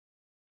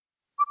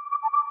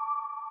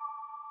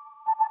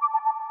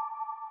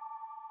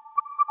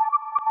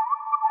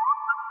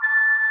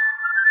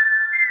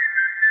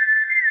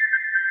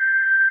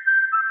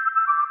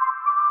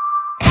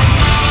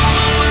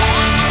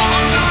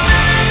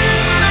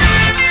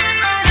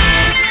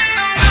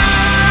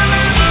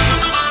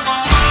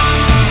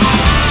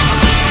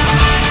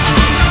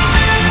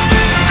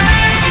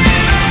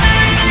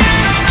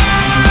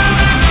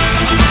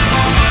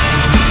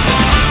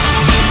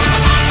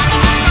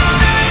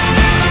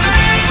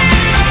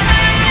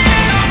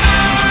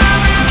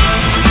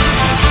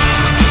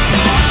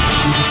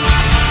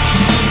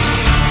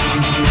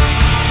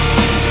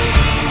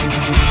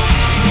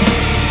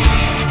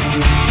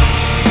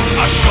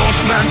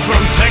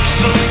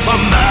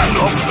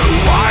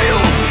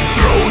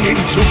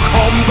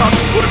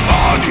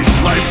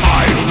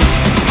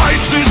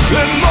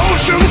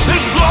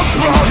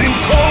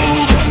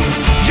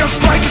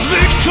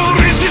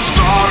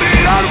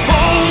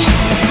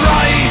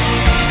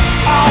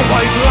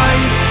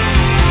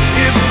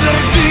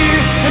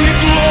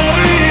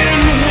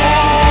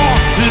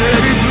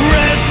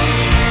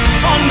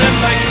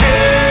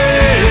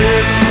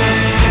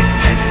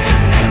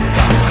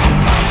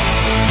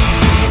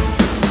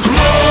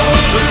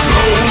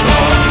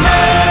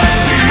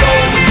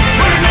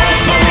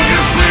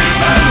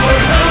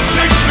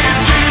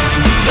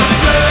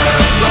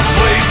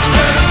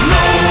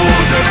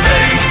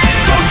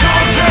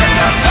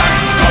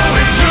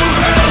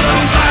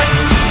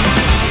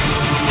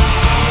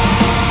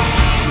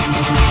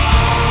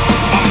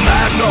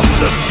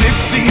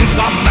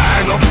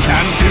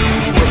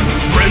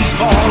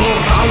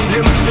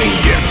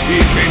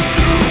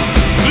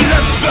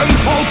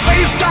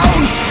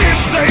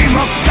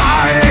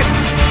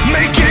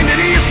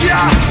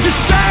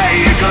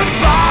say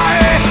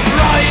goodbye.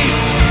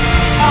 Right,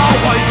 our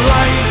white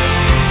light,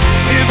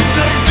 if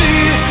there be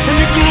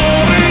any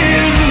glory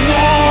in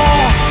war,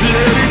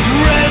 let it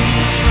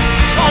rest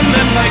on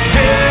men like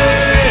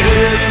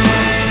him,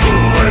 who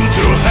went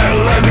to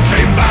hell and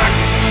came back.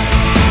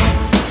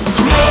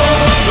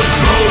 Cross the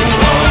scroll of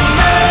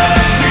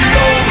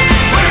Ezio,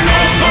 where no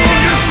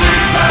soldiers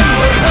sleep and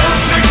where hell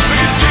 6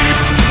 feet deep.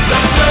 The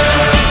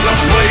dead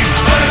must wait,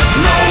 there's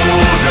no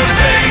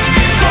debate.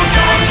 So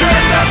charge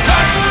and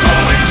attack,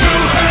 going to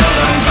hell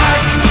and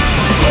back.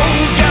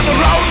 Oh, gather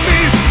round me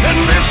and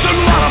listen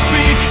while I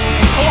speak.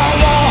 War,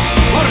 war,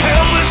 where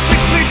hell is 6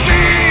 feet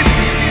deep.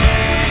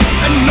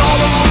 And all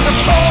along the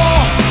shore,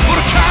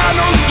 where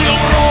cannons still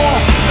roar,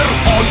 they're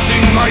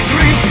haunting my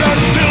dreams,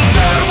 they're still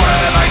there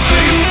when I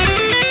sleep.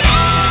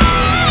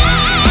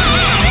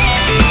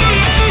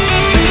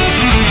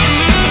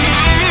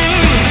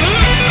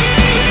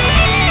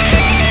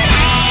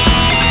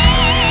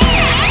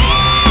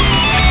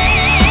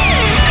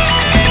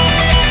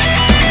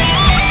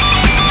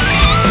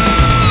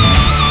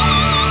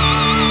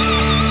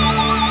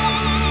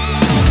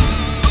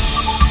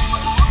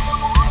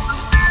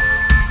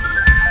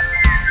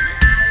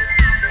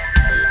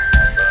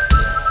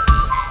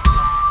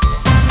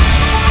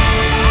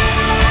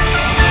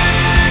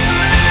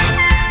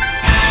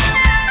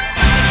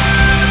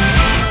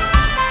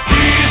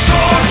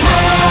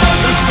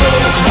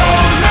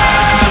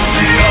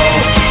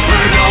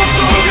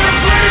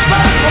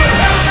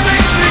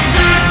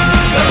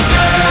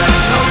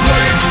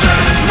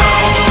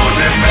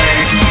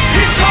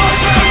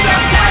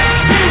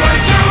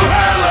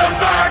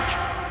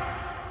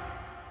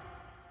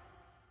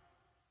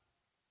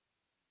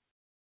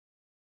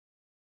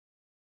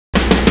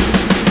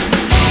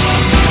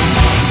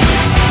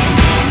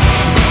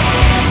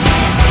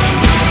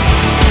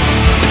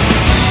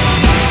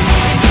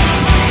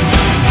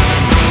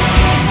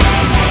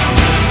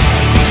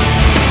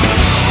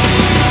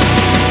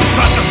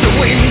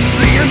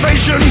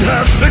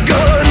 Has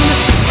begun,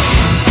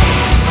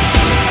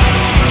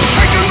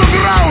 shaking the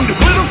ground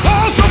with the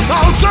force of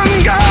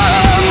 1,000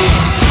 guns.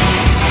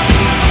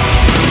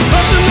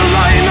 First in the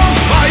line of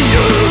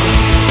fire,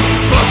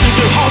 first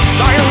into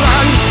hostile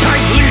land,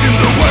 tanks leading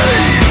the way.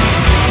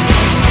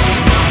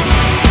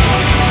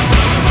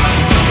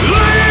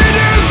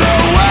 Leading the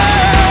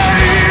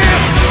way.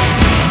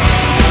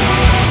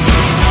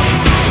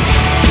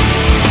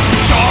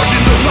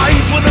 Charging the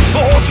lines with the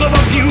force of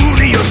a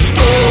furious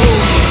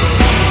storm.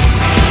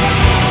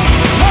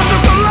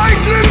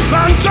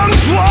 Phantom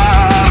swarm,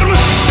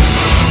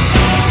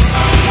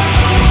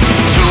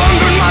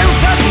 200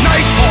 miles at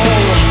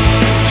nightfall,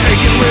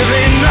 taken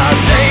within a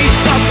day,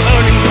 thus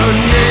earning the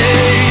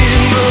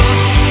name,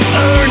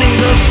 earning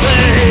the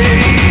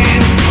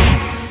fame.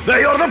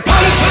 They are the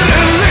Panzer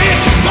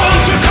elite, born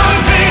to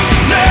compete,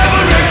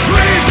 never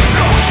retreat.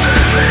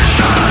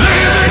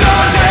 Living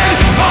or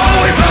dead,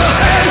 always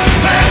ahead,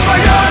 fed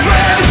by your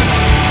dread.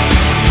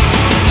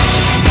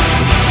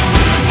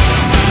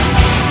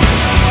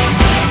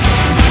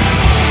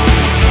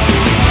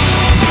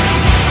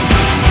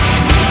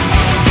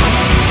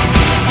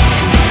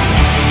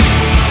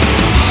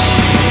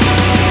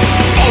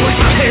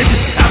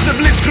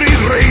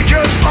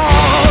 Rages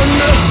on,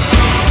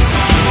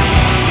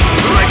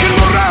 wrecking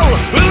morale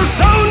with the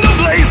sound of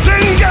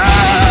blazing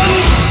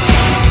guns.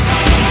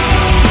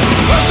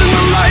 First in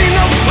the line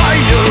of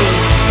fire,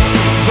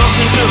 first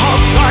into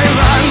hostile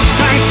land,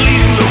 tanks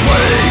leading the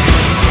way.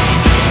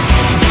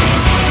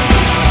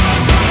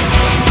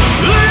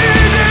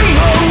 Leading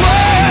the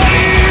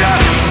way.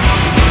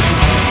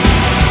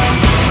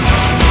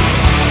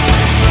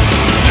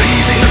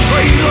 Leaving a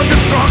trail of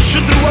destruction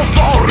through a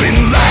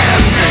foreign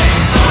land.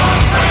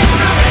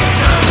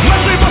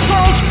 Massive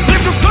assault,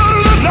 live to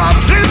serve the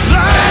Nazi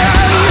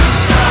plan.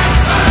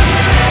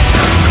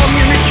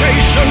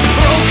 Communications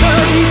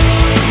broken,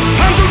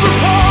 handles are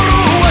far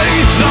away,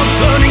 thus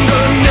earning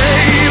the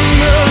name,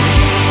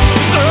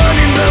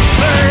 earning the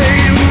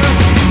fame.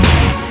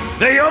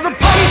 They are the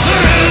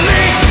Panzer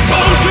elite,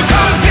 born to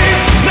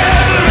compete,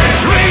 never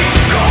retreat.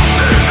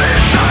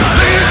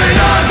 Living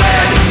or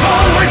dead,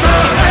 always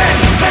ahead,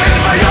 fed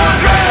by your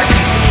dread.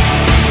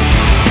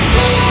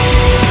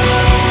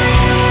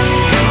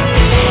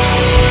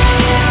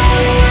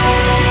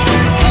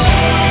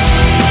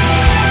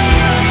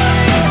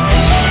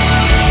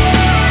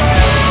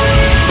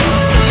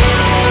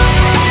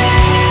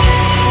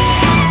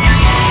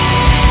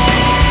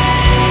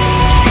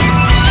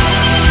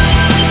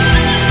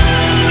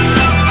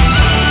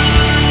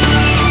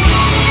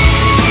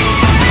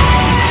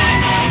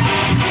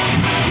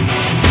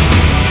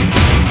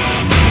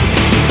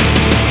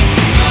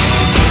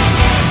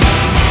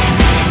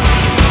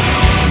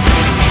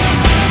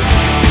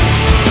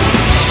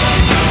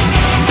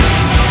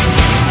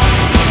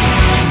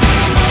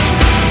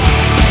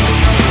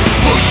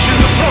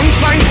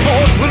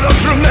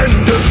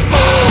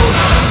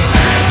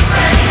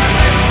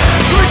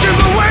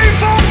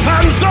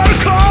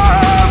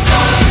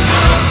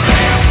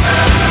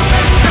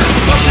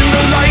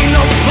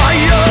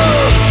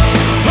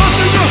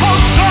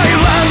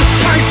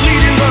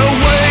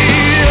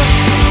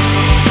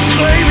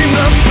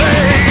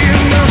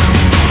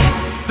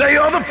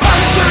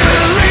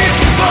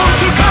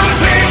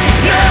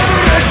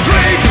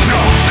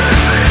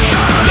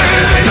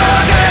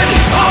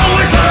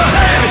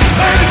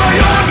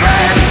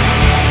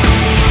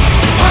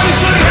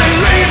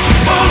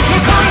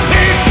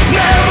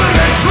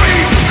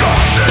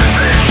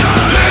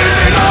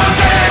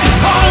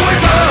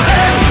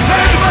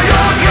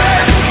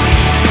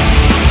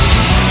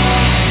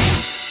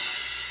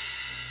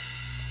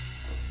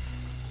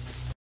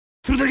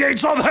 the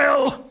gates of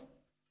hell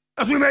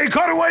as we make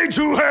our way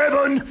to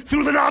heaven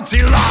through the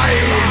Nazi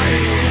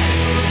lines.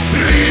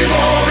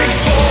 Viva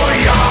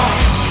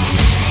Victoria!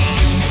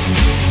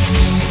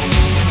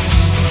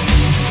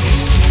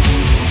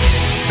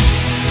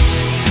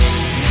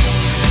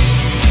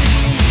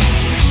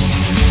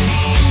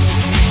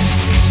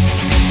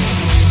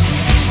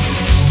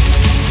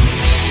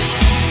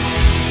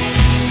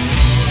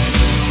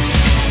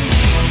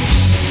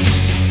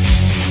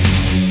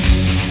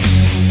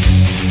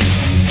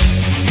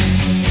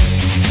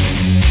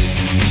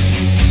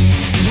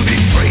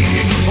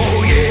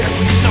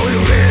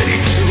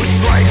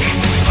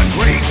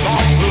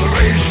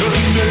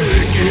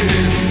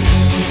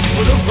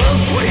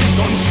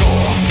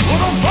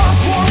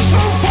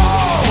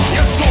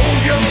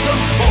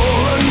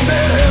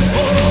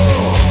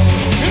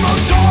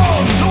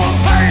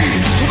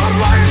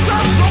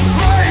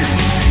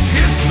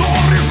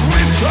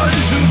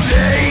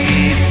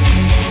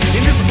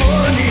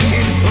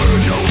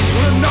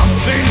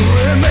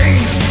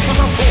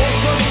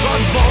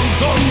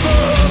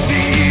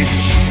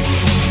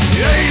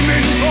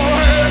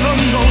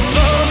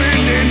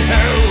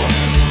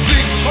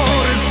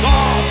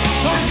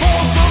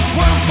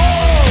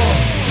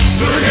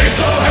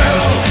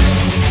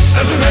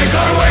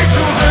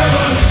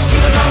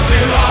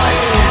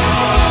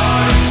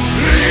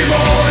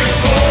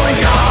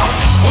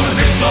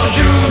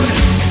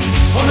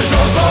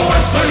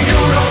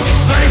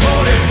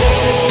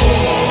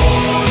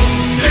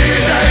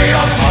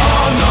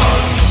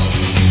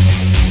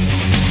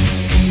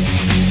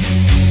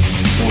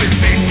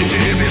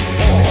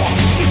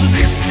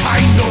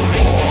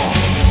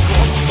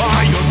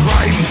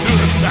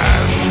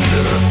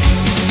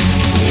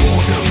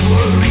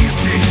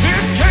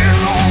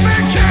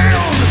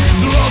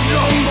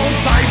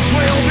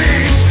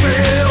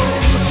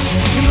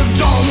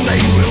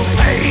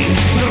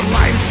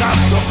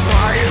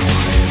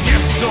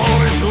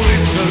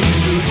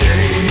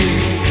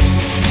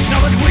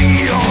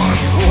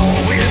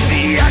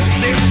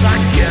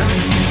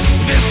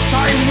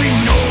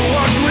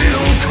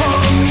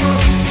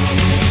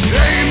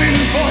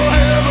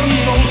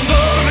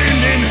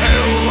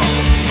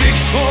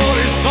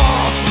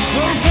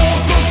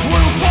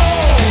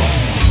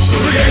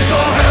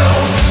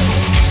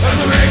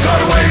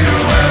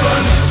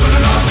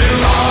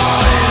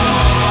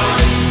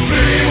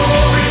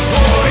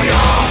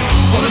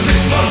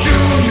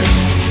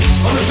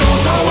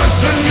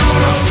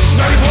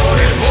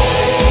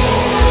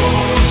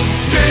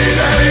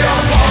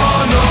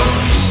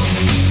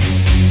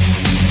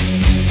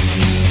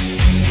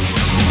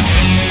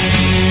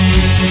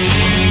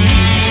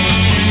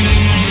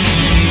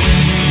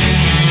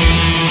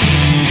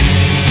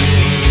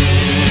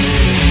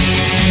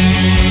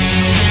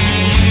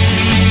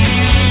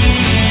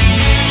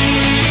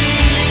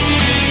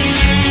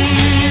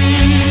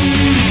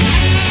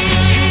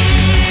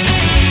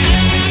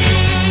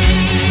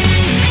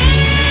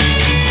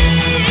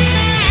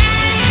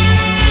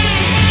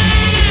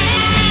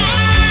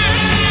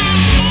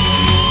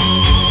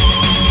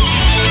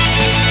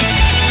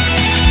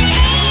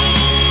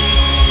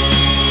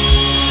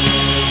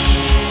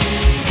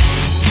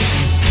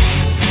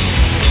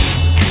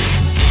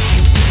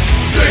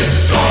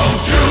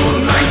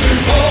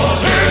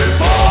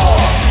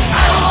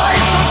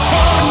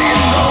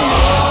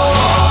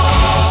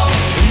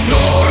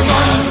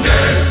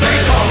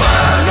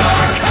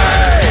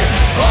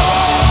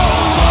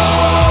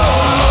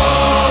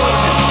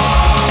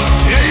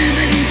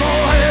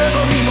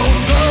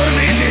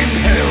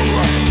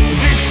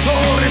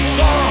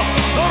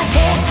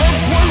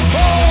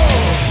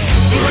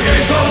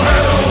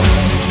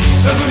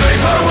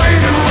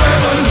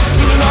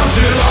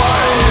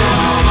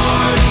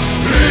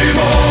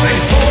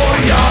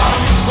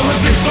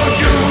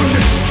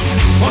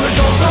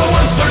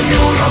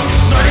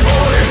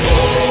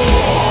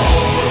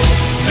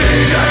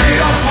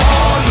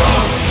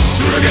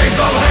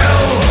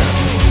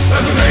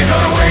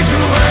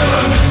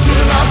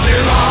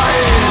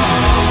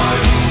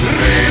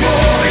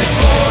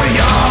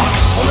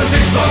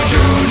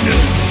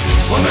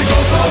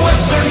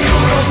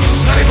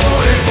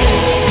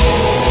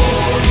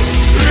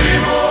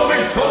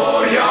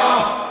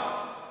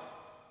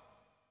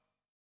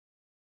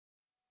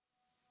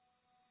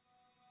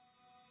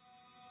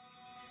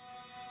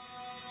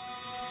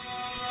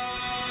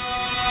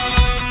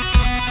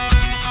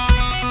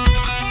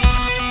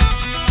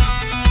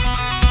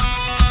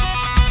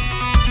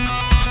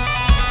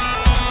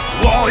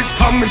 is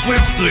coming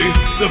swiftly,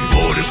 the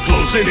border's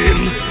closing in.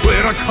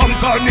 We're a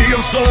company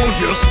of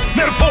soldiers,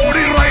 near 40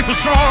 rifles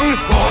strong.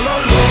 All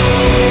alone,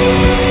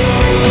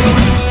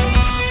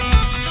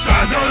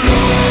 stand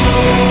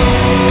alone.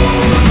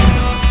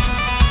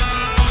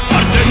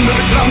 Our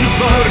ground is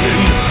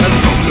burning, and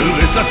Rommel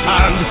is at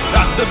hand.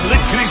 As the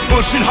blitzkrieg's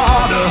pushing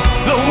harder,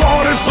 the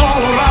war is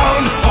all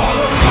around. All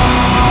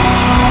around,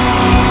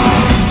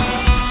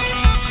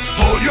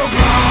 hold your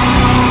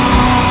ground.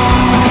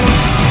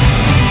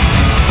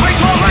 Fight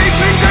all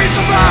 18 days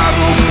of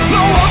battles,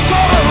 no odds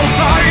on our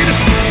side.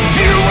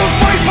 Few will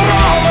fight for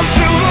all.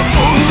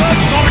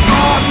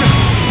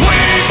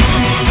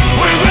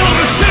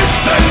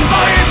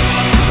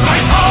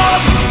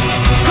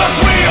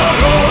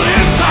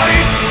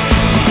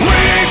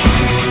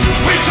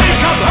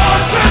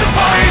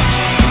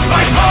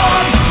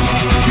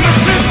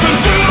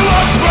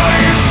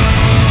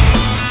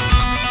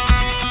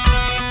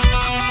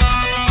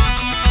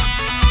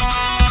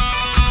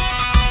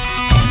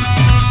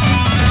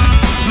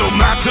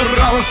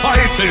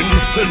 fighting,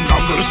 the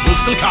numbers will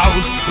still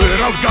count.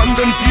 We're outgunned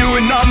and few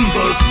in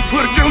numbers,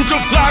 we're doomed to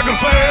flag or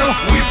fail.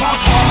 We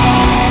fought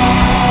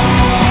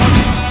hard,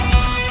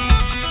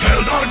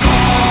 held our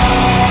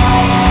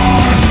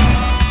ground,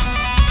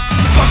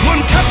 but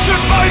when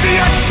captured by the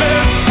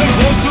Axis and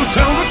forced to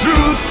tell the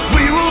truth,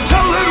 we will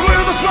tell it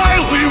with a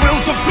smile, we will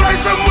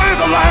surprise them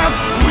with a laugh.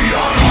 We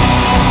are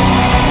on,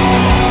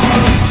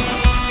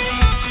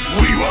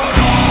 we were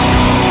on.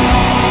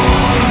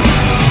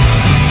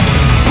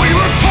 We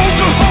were told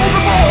to hold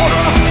the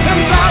border, and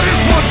that is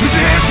what we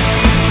did.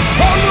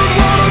 Onward,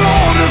 word and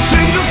orders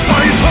in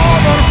despite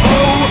of our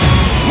foe.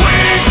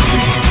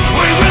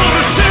 We will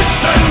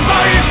resist and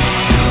fight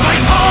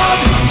hard,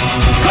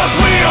 'cause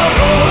we are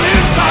all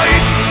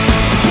inside.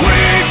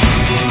 We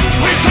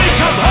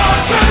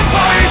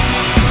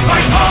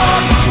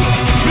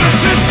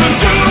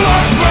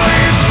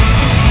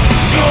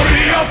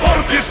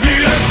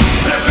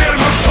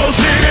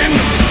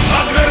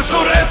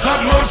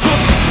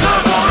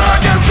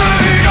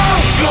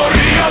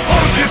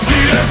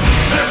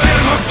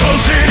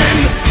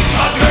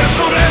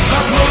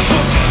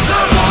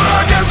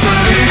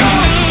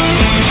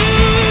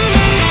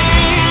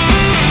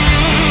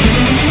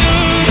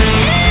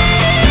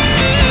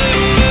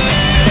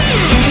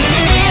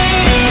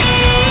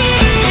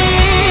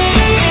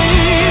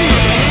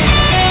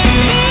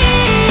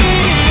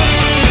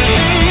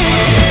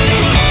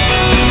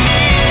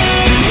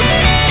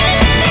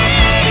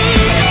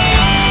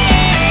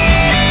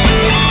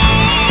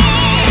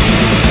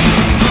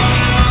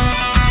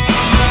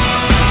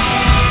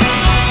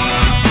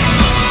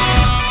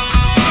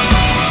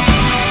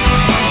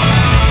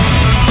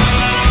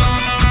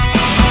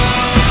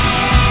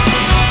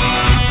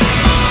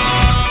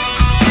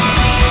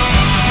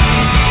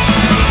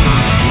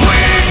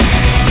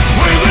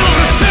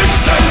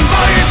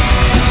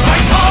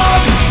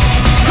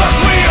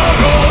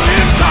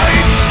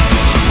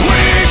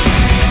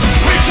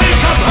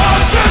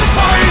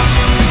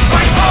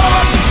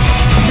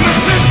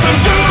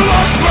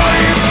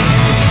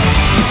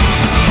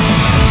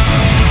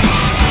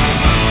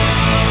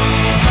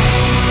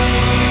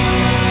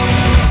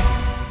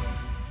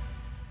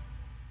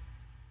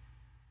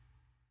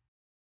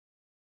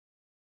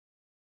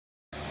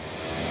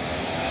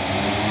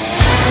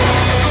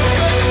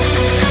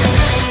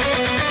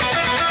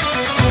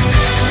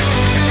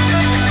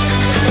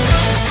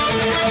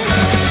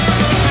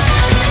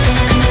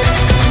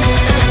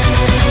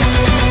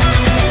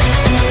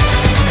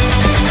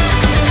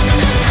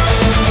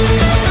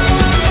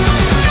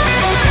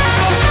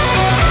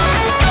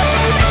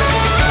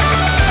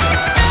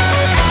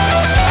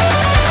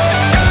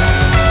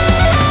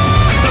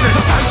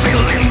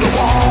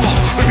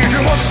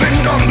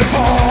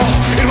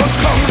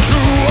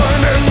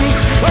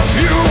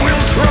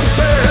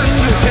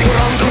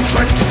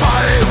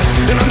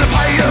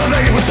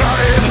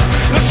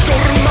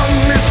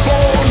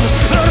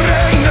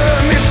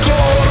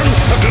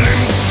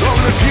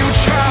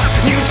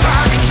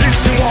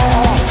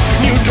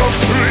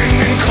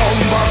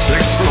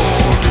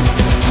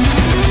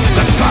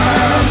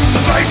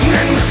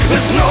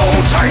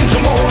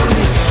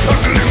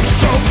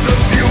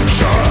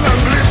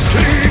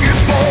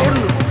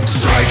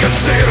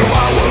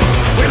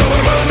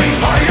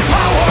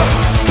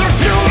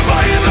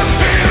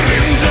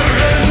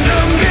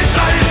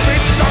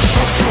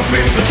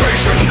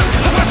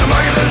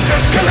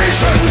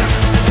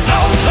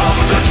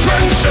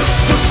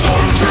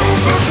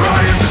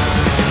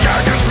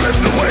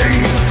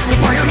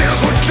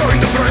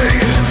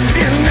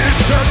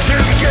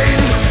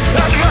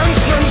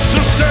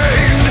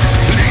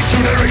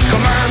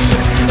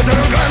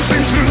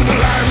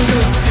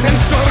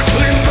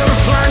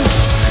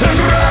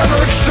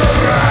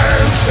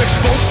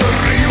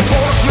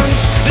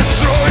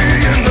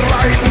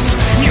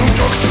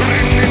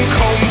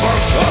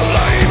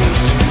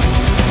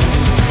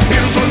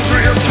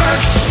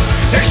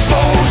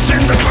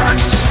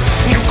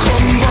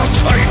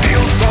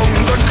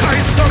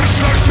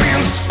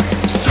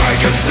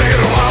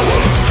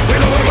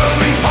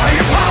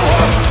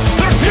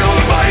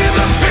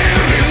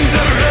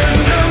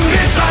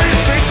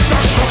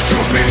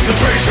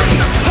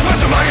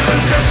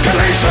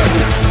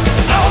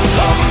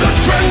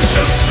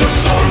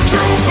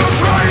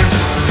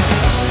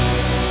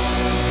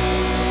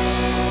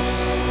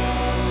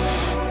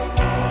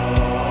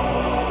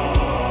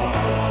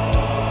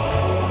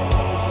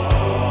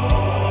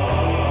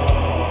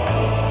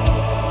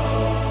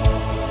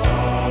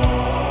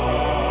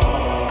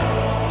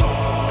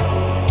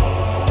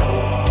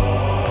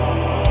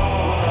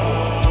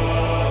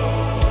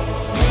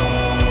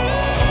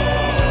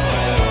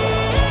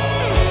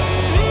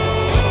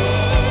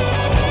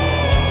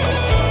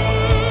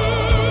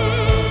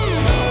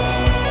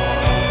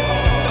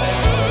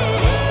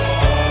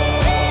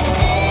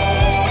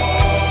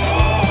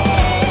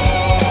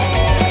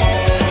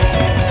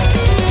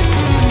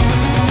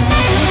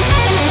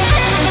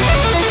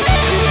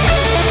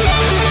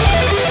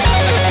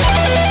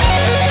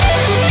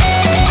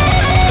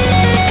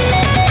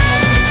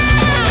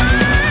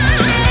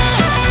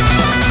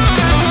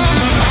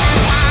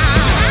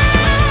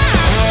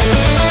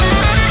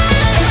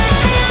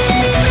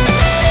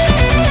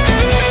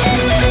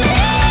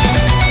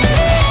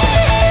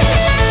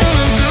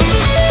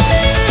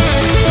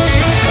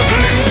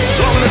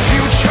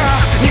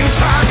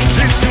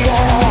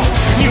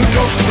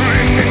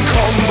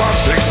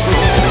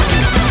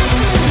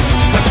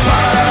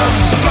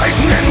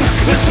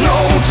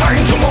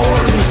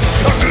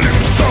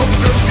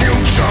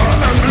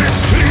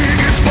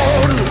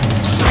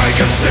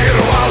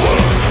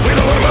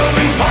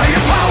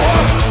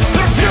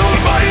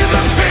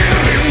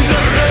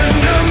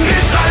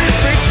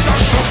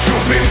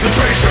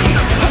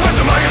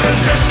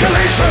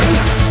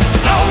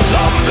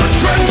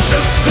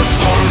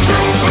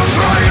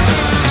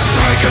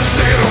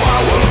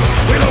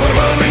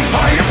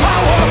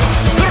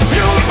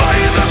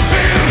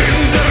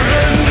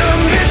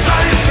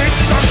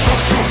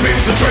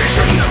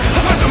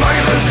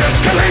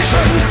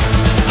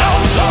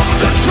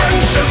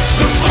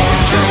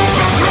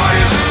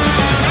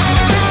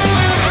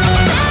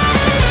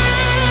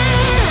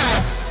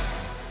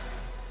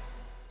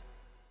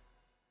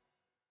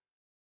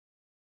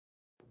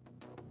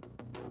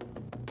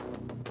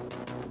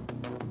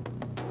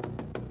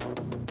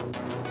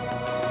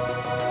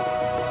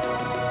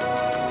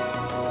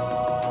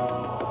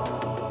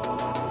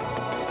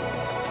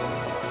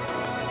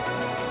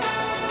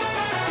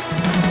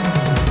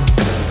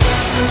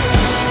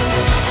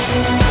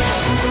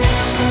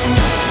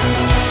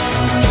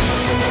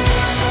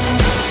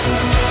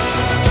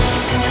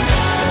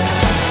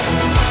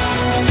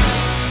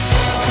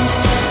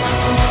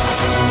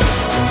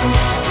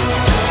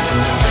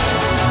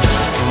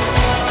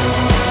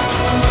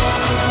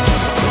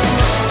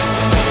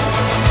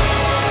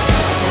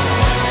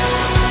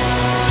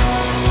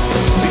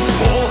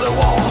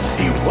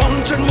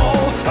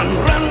and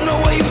ran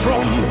away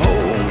from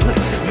home.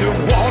 They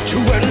war to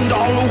end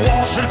all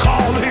wars should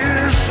call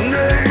his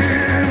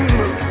name.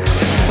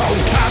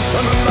 Outcast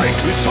and a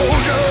likely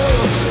soldier,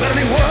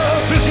 barely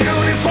worth his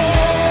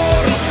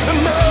uniform,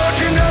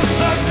 emerging as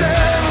a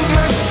devil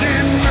dressed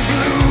in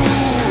blue.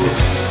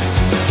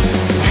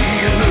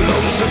 Being the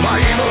lone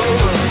survivor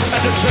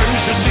at the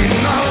trenches in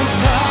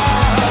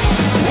Alsace,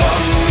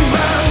 one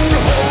man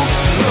holds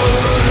the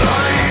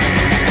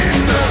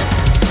line.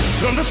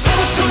 From the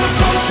south to the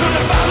front to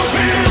the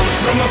battlefield,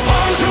 from a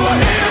farm to a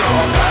hero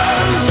of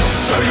France,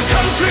 serve his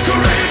country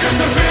courageous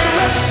and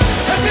fearless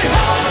as he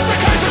holds the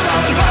Kaiser's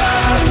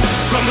advance.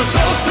 From the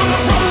south to the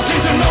front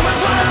into no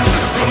man's land,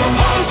 from a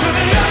farm to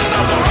the end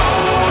of the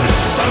road,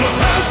 son of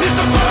France is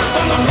the first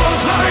on the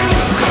front line,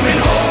 coming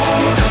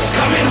home,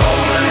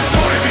 and his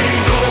story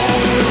being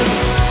told.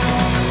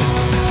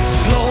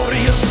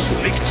 Glorious,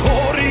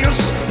 victorious,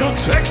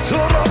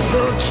 protector of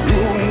the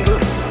tomb,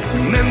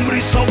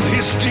 memories of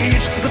his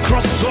deeds, the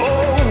cross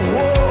of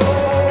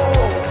war.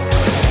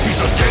 He's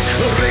a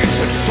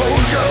decorated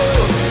soldier,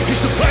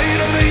 he's the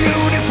blade of the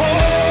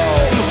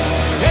uniform,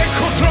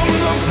 echoes from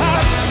the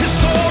past, his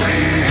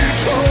story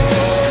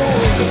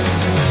told.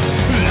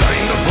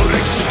 Lined up for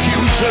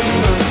execution,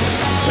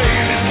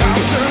 saved his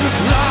countenance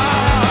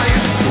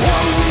life.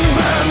 One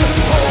man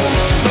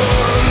holds the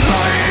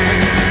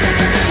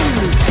line.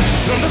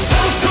 From the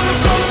south to the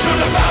front to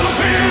the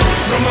battlefield,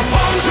 from a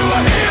farm to a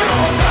hero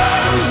of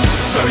France,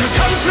 serve his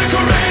country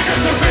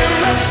courageous and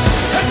fearless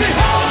as he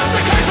holds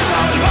the Kaiser's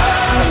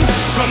advance.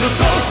 From the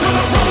south to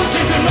the front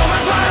into no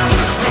man's land,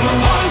 from a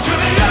farm to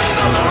the end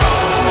of the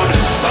road,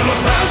 son of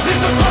France is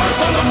the first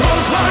on the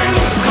front line,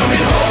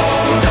 coming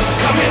home,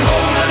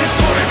 and his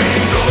story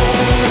being told.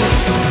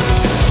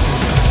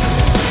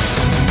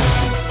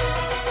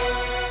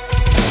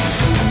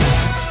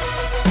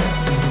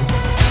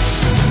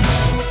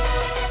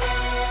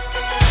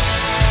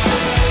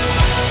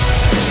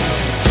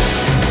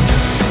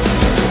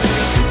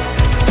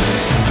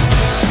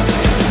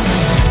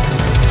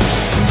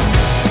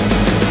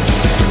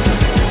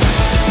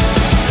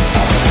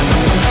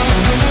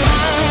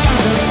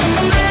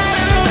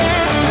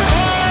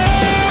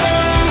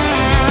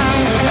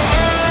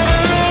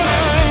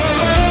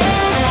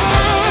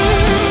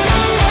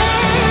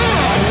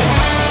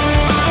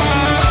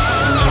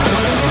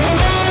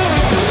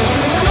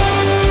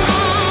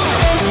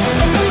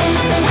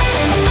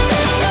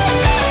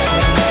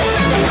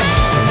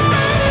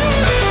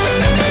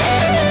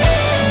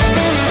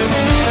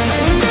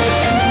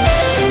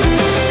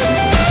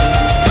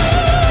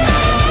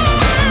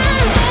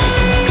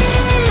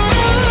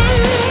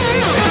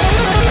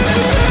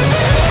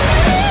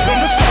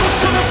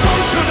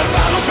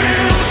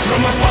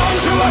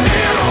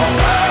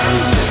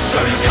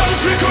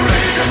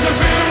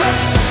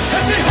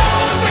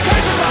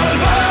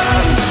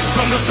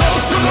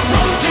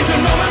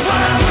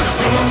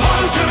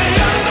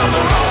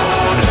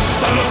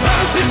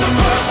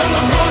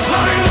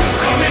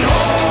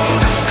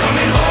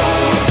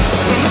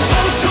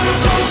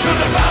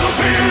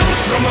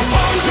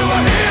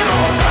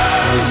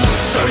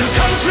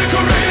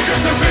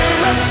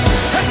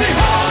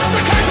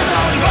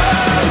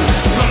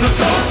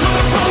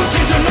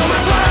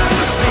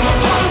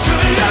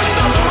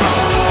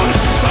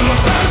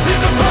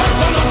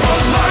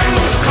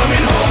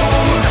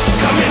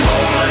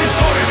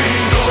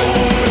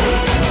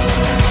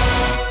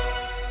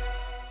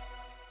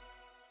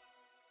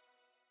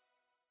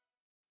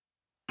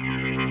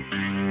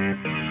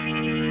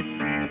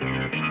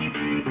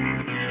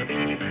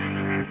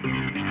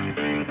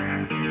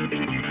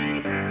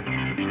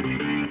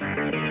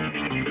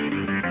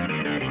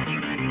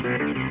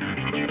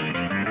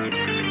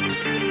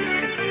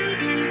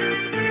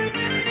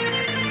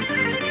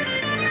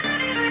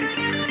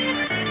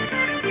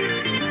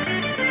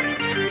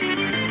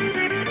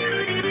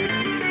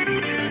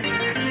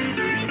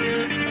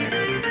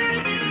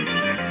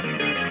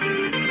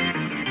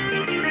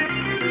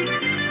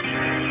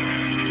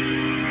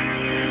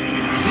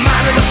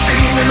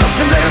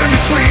 Nothing there in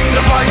between.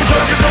 The flying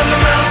circus and the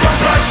man from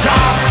Prussia.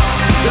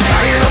 The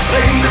sky in a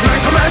plane, this man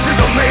commands his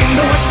domain.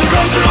 The Western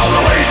fronted all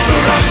the way to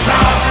Russia.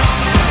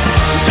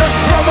 Death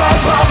from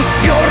above,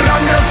 you're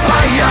under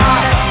fire.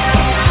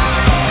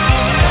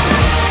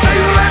 Stay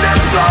red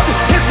as blood,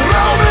 is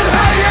roaming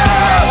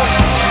higher.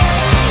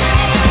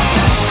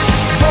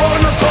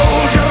 Born a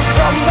soldier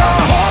from the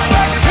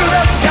horseback to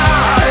the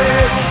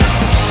skies.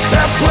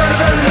 That's where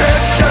the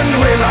legend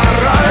will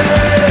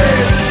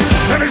arise.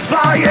 Then he's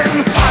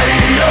flying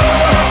higher,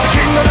 the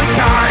king of the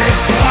sky.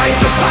 He's flying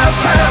too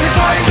fast and he's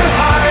flying too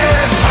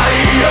high.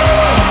 Higher,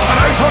 an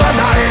eye for an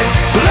eye,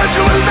 the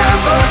legend will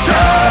never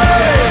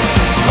die.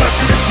 First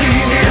to the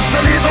scene is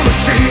a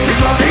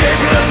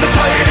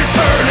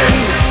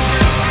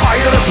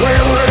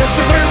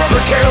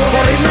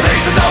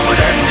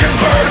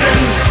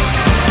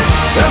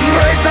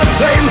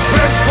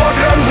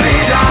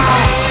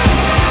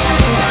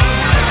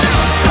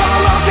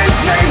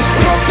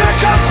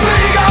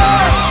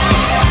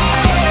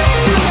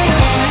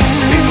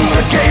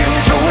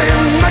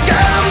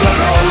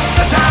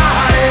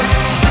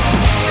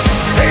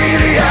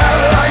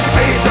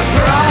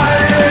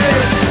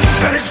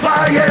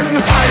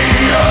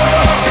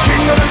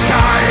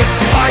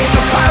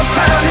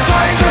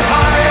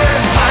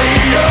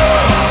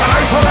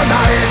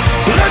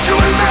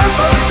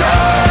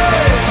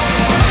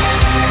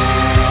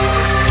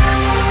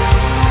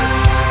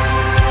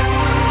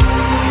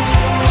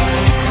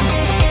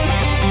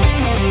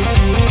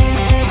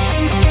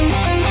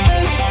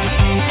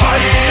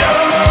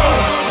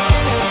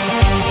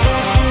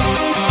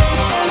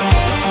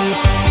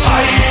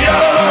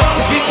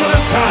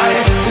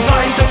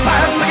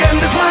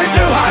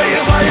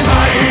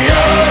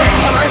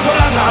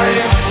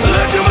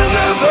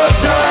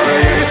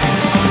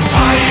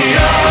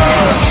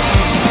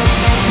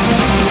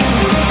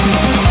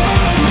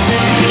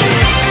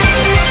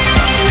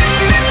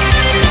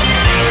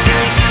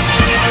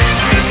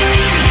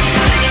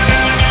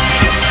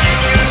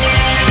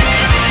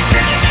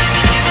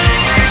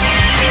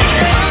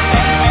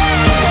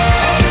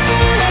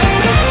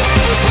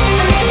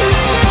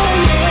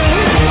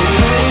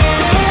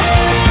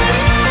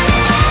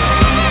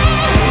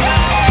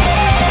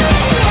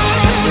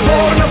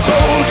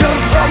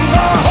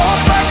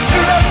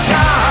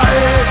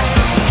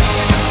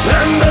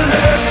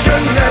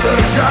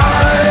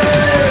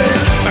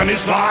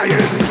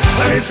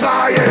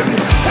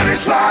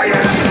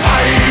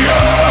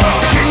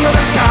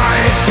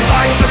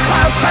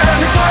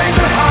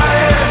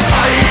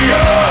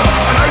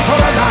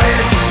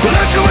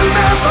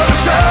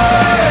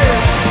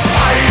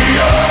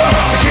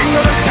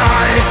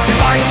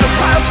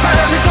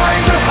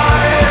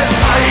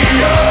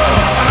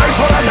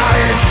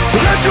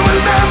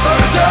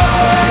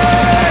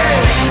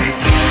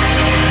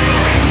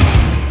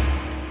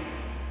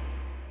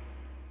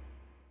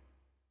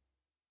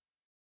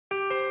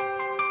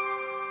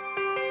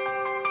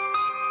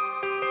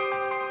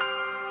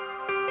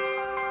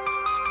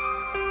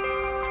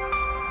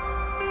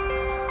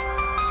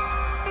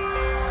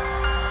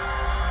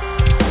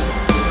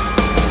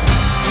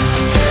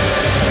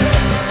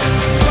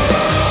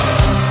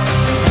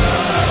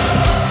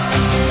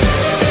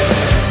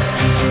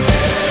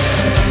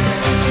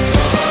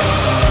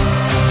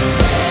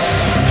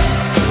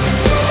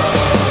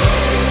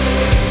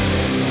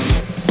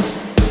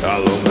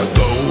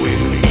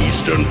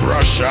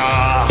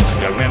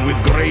future. Young men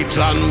with great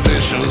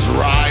ambitions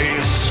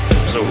rise.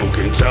 So who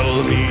can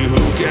tell me,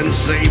 who can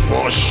say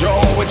for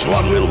sure which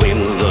one will win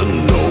the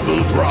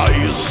Nobel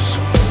Prize?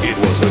 It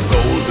was a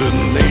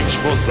golden age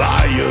for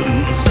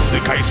science. The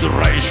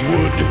Kaiserreich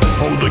would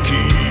hold the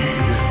key.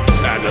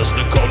 And as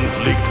the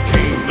conflict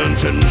came and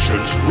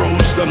tensions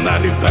rose, the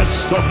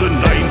manifest of the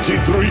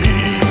 93.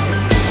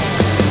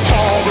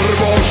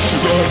 Haberbosch,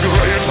 the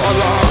great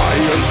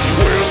alliance,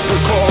 where's the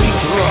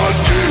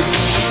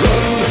contradiction?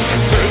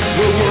 Fed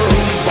the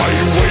world by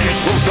ways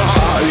of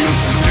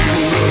science,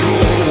 Zimmer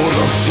or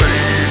a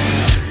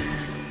saint.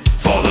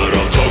 Father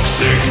of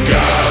toxic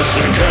gas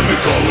and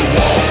chemical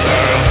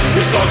warfare,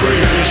 his dark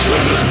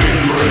creation has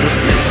been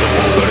revealed. The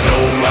war no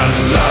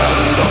man's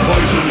land, a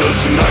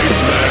poisonous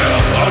nightmare,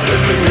 a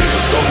deadly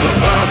mist on the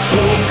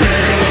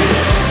battlefield.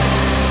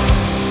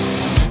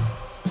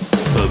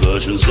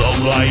 Perversions of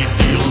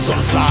ideals of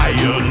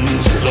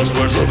science, lost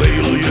words of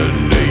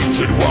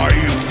alienated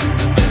wife.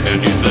 And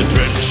in the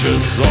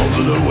trenches of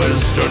the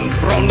Western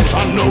Front,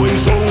 unknowing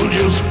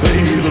soldiers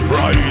pay the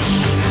price.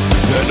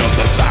 And on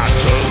the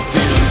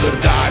battlefield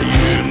they're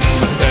dying,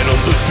 and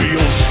on the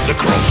fields the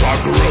crops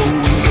are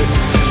grown.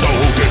 So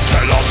who can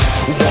tell us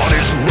what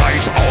is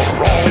right or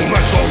wrong?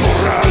 That's all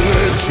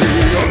morality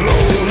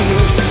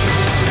alone.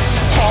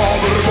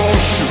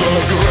 Haberbosch, the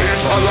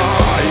great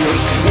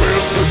alliance,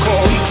 where's the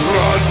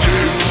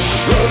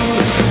contradiction?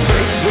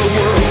 Fed the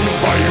world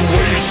by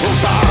ways of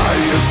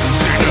science,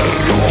 sinner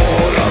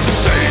or a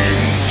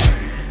saint.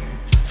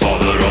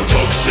 Father of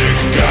toxic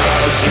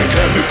gas and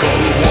chemical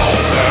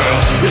warfare,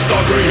 his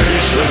dark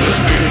creation has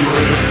been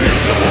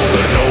revealed. The war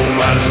in no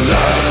man's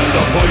land,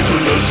 a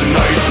poisonous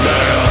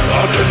nightmare,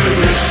 a deadly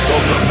mist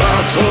on the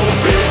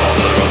battlefield.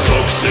 Father of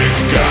toxic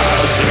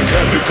gas and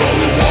chemical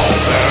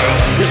warfare,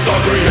 his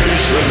dark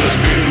creation has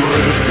been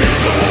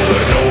revealed. The war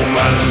in no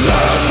man's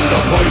land,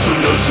 a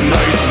poisonous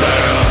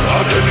nightmare,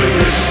 a deadly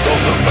mist on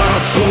the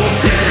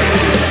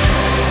battlefield.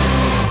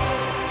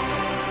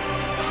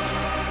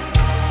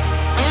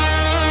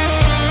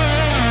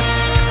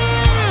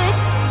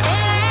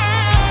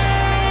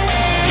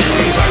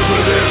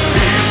 There's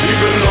peace, he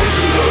belongs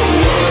to the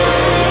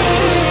world.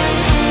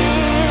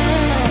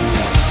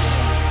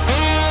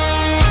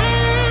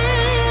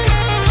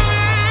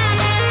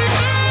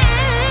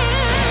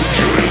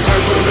 During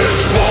times when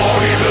there's war,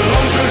 he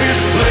belongs to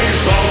his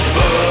place of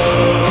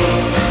birth.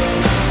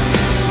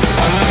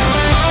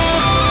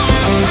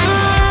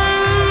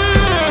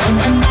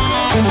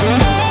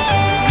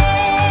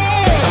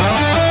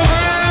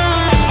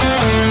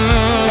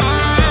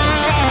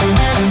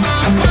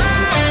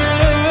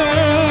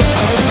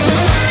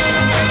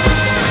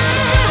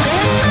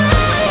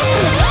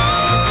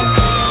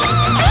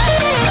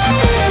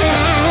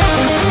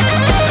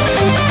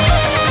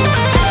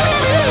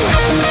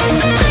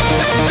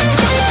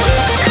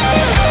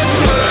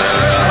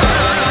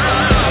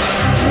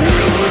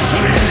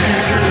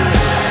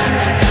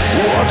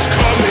 What's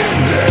coming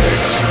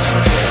next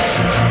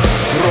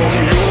from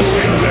your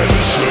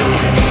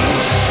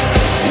inventions?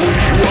 We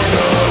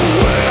wonder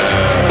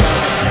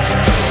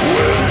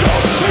where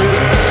does it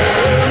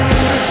end?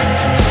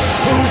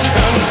 Who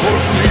can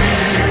foresee,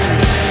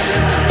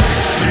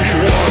 see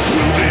what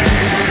will be?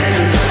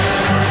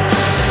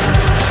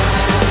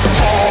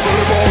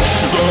 Haberbosch,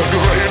 the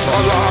great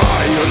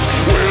alliance,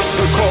 where's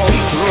the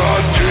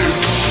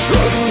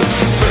contradiction?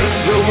 Fed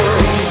the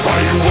world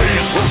by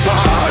ways of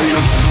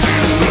science,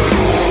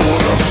 or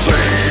a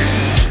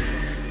saint.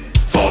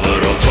 Father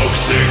of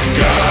toxic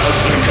gas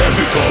and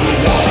chemical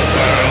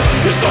warfare,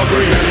 his dark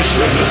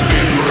creation has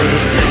been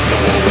revealed. The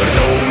war in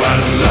no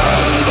man's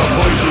land, a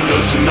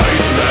poisonous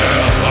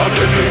nightmare, a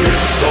deadly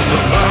mist on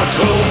the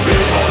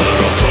battlefield. Father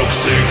of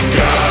toxic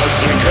gas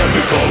and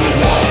chemical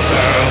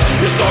warfare,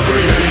 his dark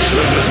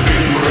creation has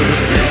been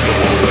revealed. The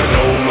war in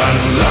no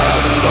man's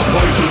land, a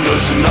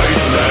poisonous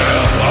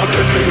nightmare, a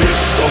deadly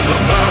mist on the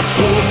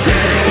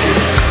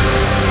battlefield.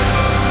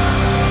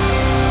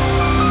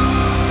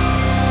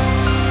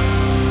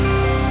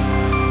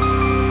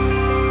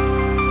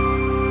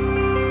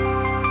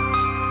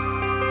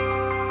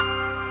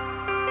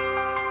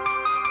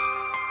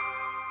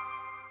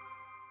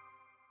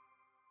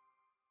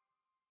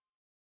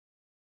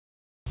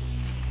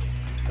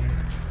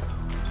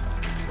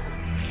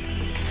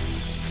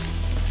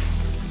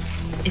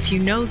 If you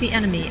know the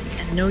enemy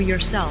and know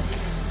yourself,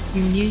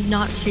 you need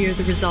not fear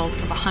the result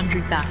of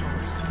 100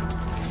 battles.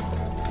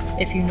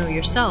 If you know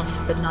yourself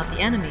but not the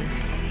enemy,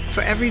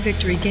 for every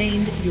victory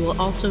gained, you will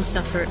also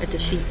suffer a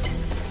defeat.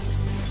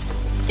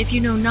 If you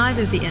know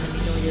neither the enemy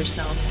nor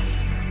yourself,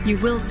 you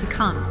will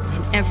succumb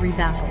in every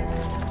battle.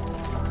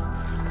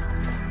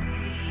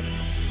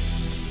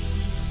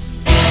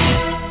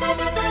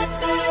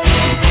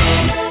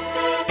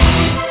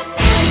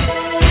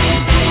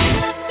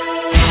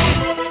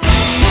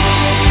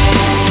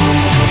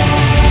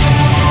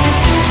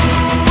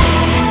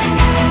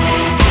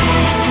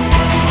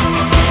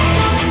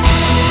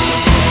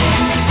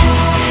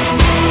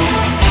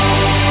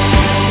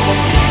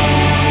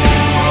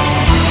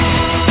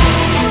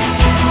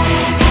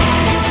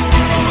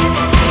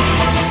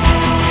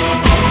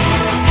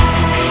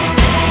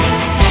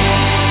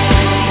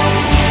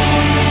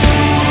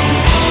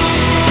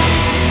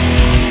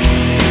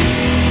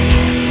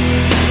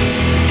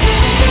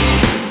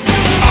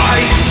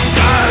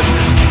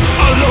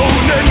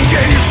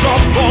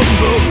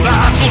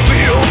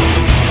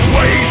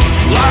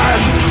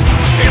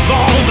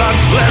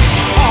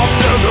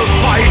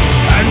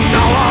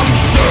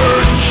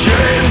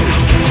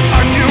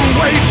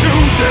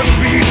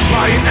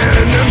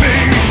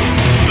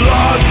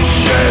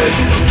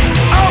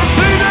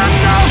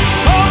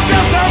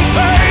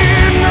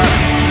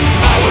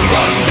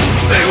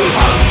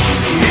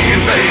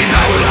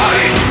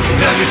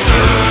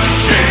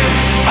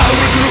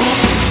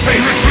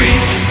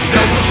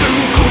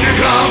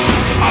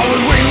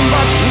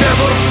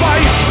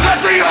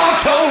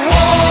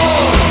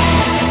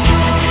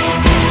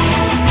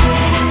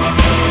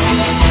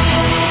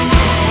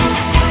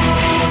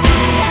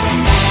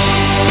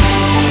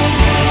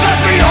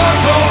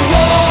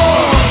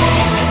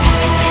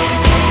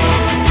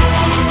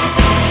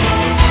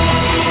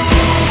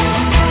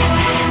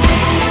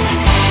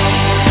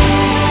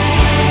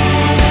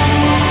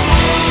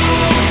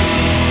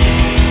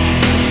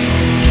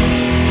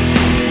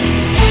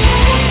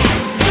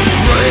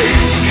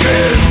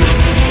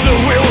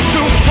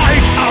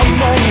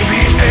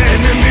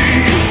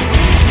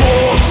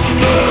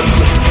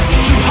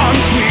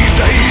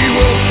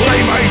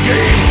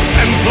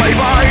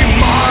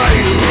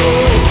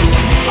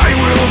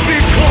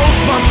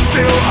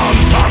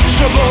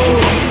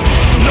 trouble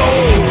no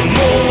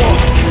more.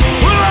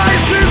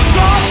 Life is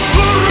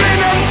suffering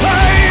and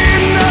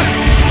pain.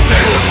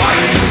 They will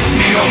find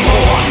me no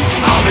more.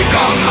 I'll be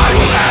gone, I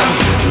will have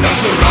them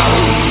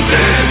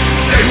surrounded.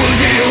 They will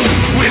yield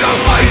without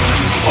fight.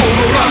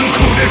 Overrun,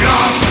 coup de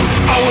grace.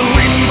 I will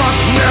win but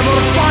never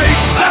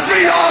fight. That's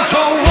the art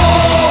of war.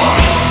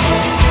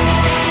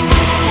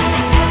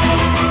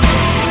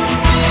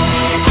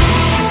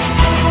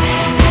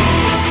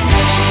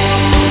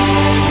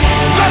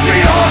 That's the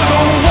art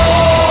of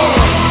war.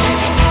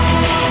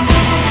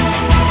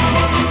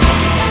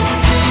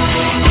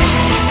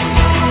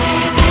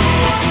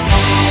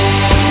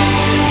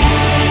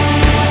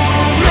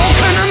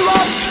 Broken and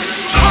lost,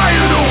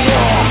 tired of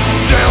war.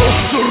 They'll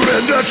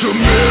surrender to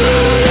me.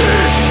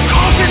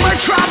 Caught in my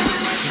trap,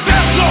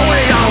 there's no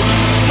way out.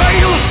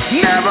 Fail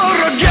never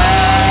again.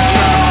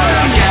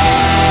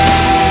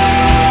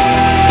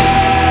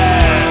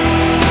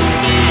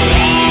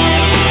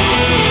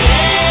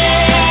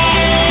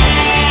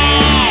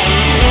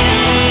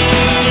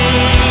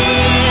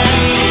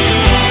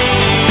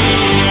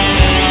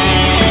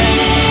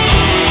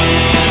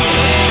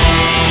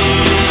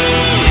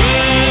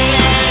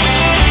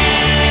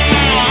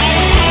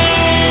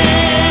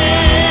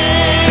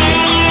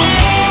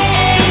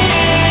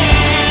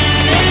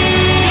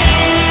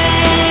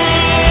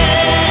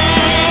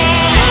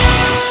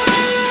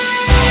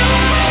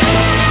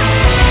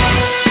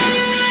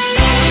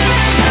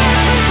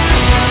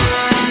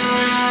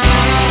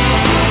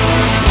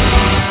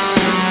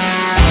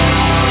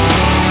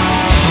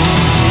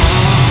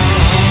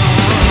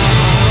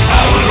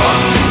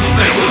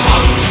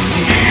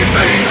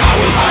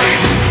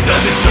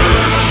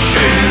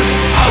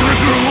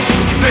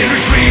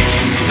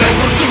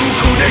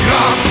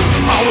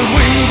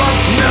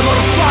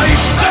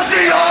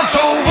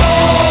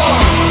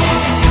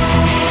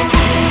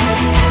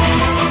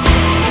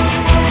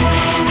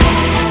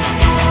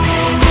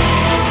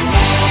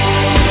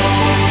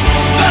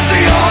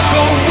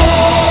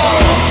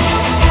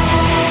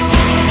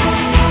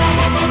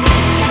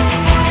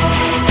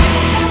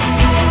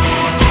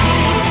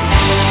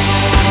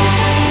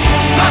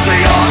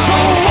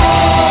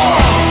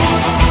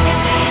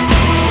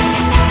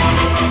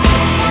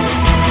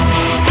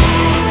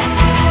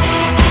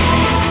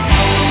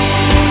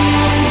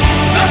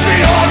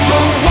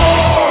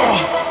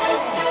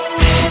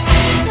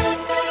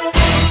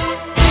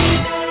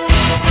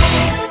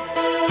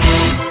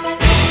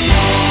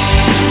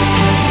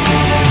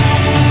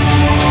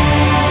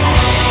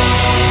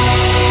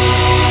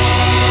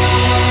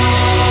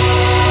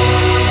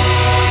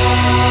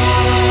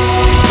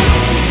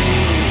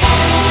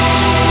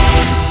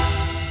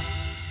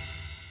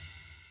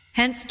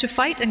 Hence, to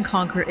fight and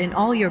conquer in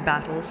all your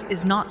battles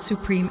is not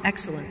supreme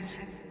excellence.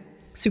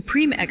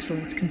 Supreme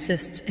excellence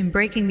consists in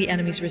breaking the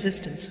enemy's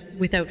resistance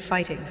without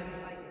fighting.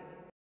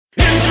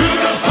 Into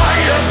the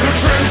fire through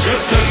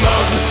trenches and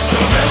mud, so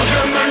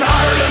Belgium and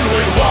Ireland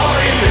with war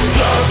in his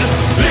blood,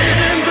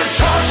 leading the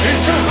charge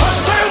into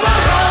hostile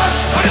barrage.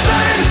 But his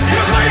aim, he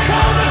was made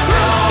for the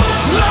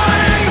front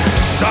line.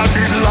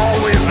 Studied law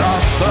with a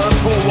thirst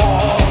for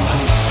war,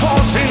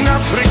 fought in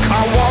Africa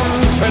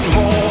once and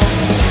more.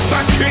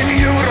 Back in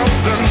Europe,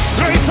 then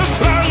straight to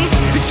France,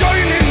 he's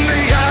joining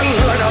the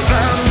Allied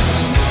advance.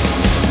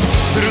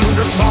 Through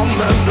the Somme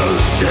and the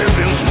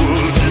Devil's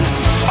Wood,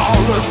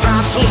 all the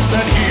battles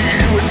that he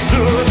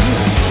withstood.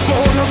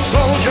 Born a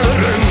soldier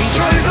and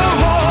tried the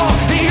war,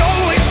 he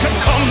always kept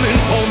coming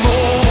for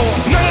more.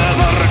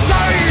 Never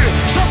die,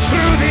 shot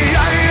through the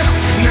eye,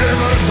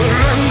 never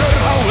surrender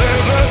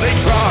however they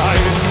try.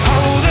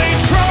 How they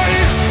try,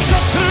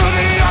 shot through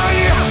the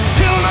eye,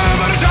 he'll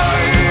never die.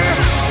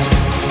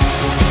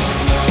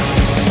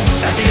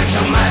 At the edge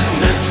of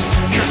madness,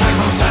 in a time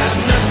of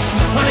sadness,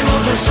 when a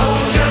motor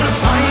soldier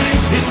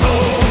finds his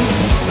home,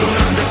 thrown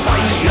under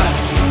fire,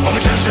 on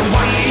the tension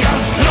wire,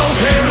 no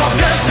fear of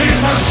death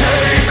is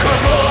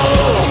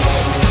unshakable.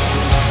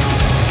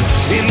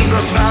 In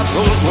the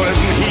battles when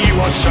he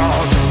was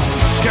shot,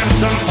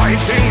 kept on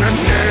fighting and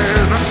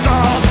never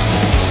stopped.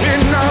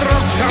 In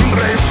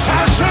Arras-Cambrai,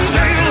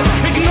 Passchendaele,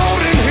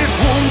 ignoring his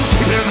wounds,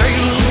 he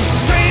prevailed.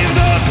 Save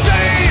the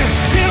day,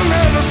 he'll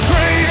never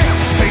stray,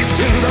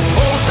 facing the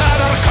foes that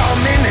are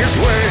coming his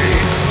way.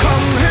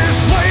 Come his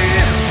way,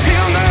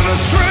 he'll never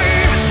stray,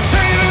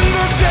 saving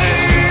the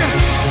day.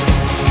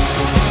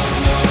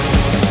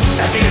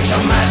 At the edge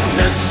of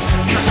madness,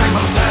 in a time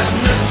of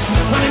sadness,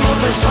 when a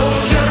mortal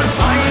soldier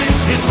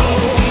finds his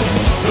home,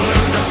 thrown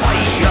under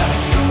fire,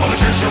 on the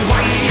tension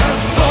wire,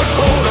 fought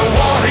for the war.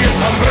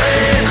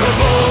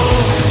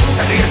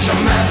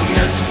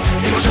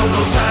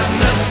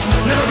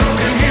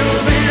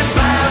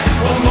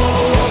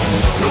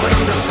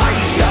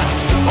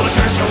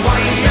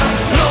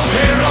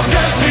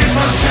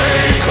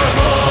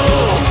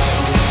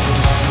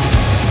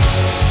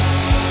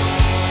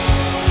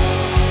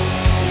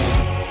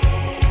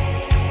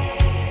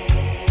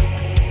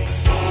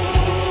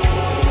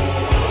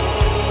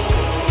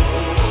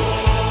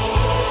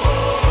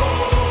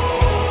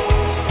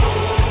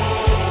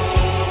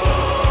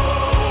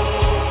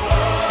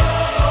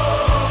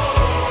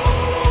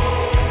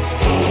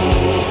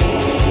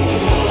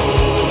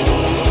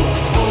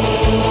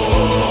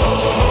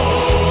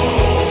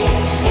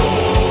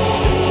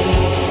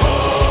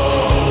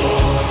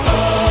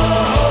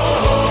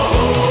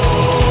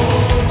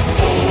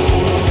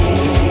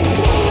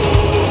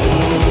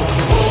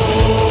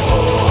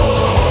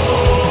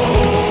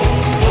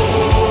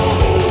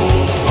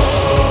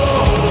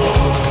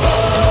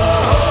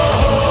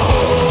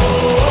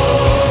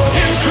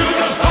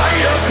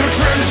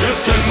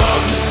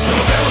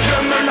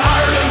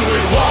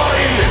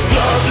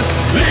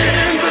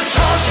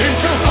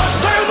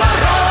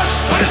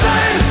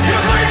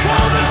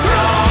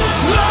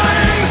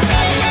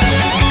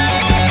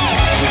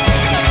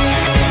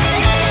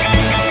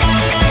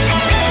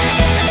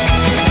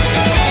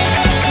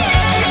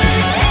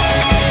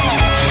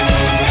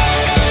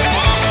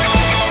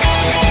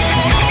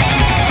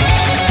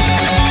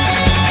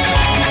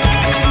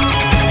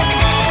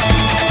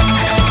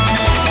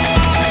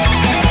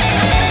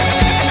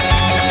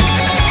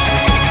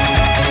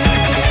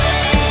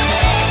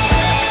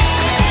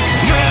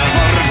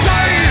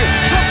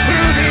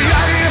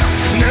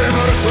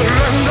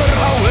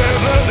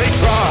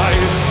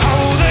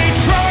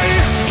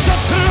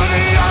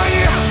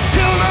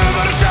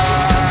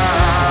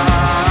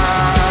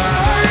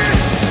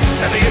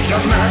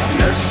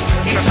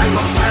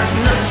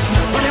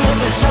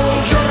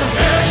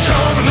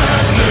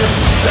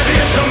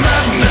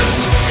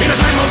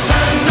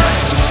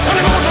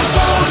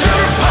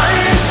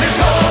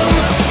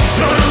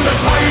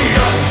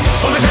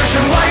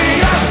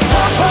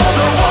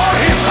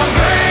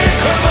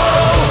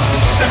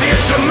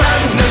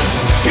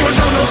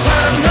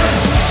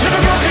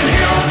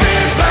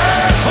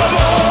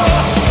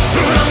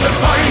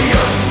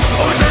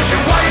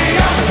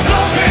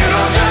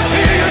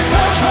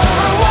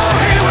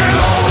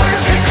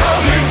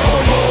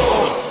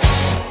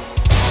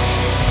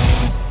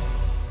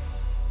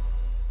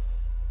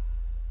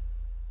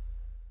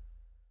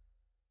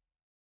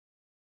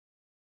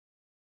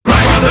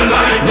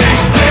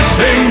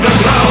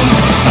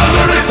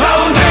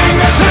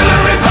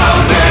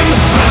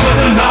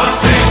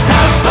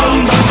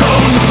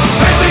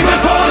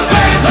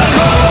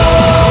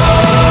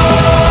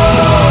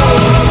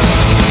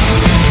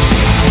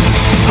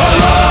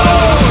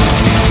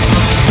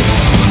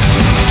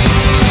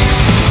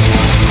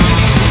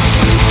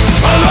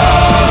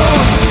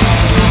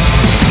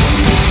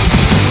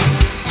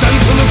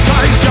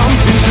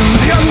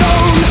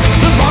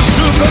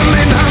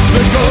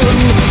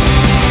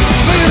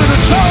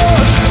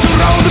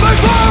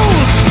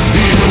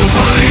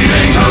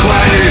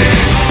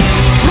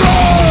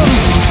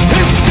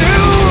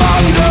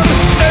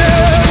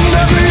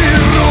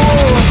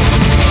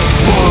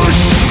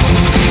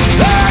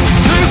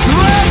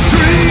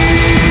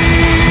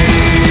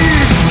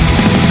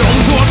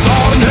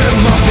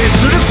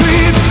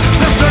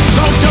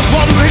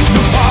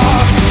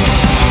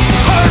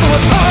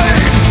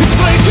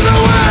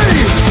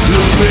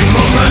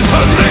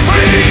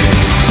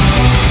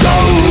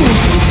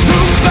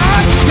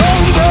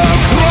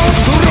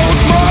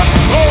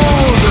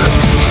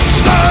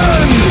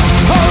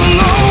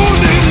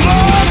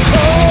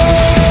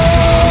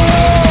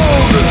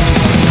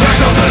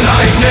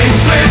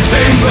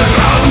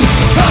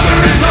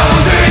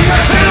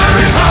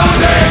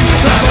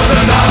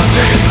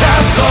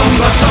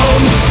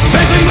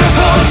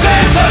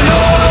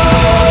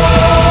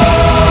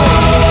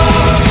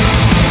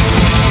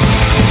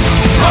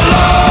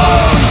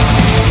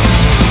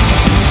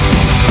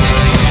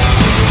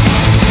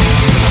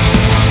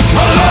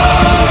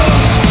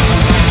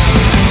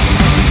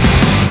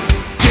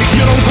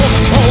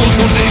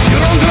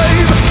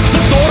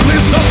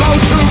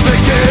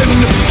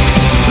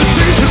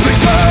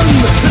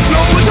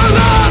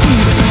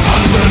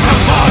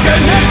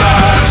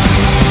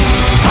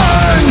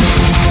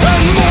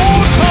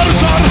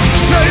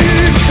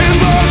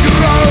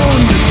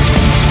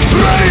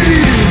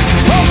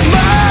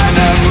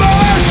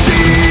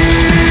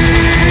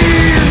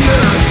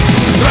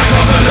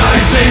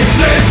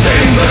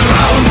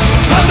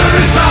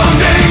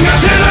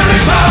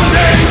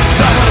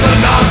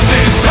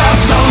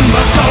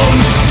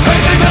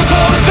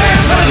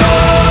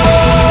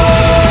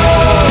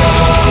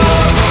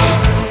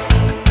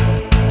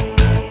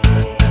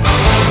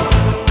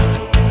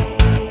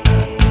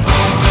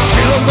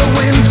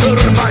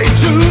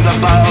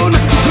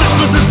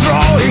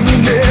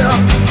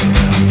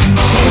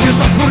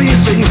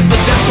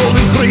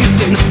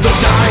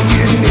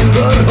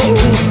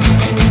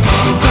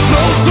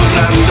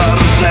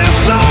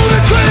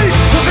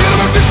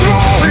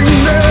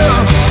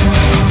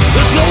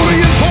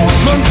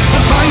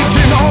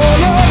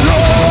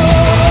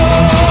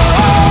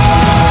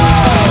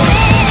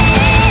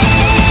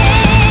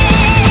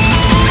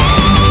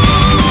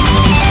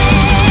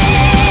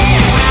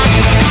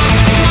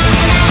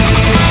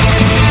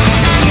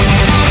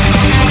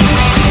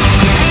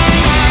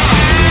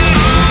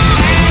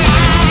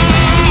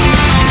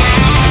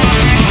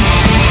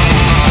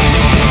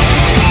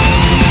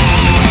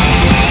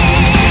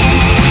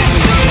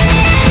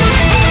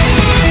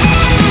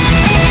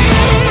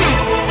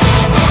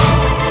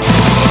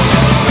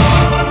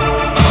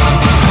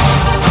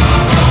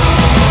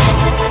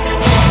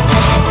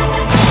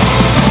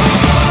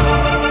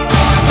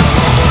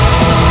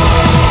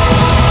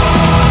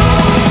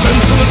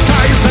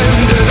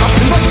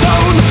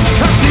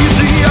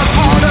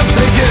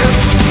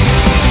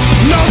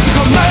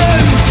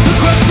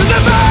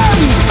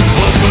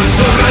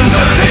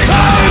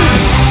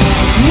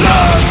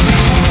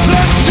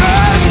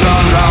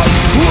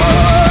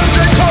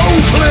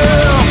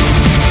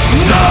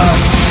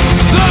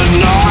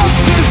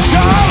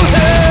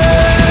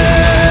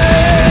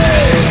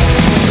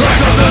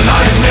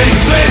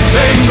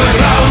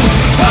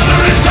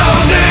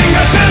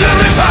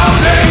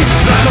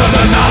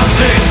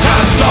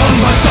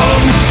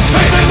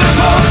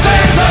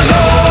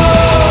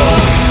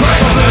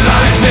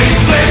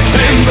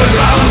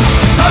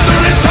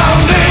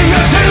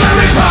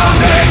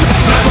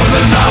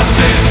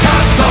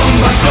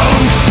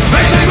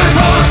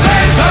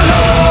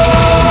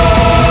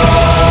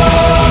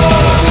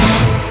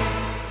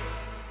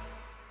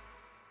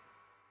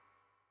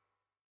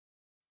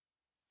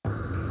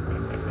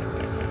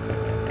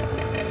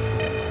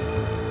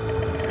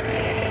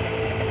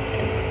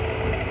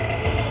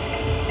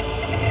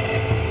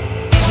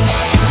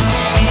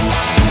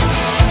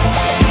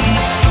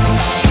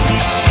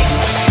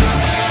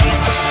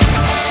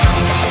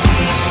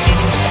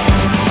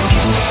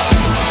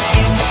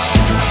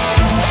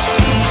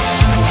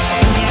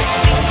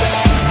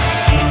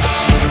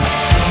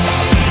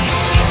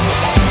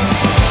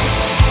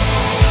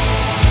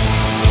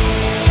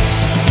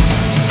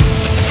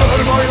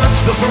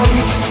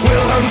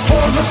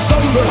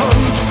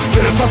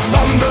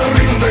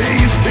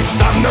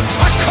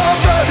 of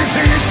the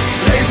disease.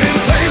 They've been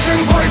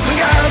placing poison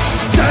gas.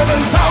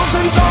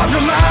 7,000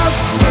 charger mass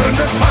turned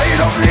the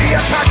tide of the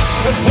attack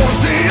and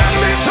forced the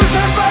enemy to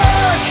turn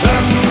back.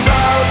 And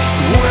that's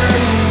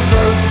when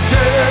the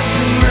dead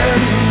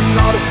men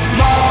are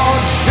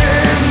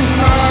marching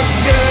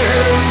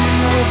again.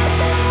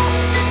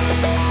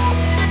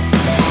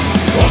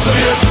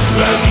 Soviets,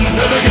 then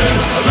and again,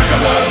 attack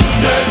of the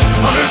dead.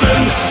 100 men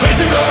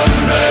facing the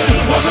lead.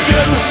 Once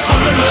again,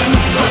 100 men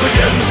shot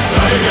again,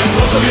 die again.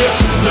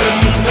 Soviets, then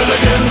and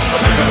again,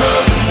 attack of the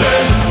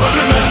dead.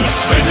 100 men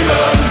facing the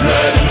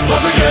lead.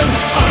 Once again,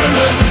 100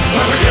 men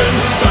shot again,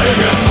 die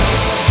again.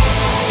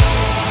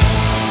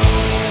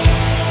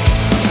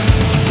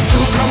 To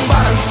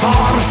combat and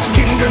spar,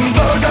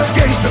 Hindenburg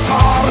against the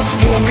Tsar,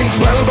 moving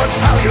 12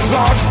 battalions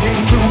large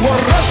into a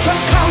Russian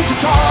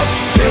countercharge.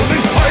 They'll be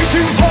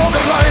fighting for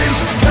their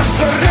lives as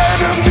their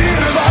enemy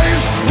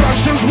revives.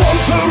 Russians won't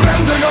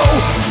surrender, no,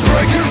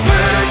 striking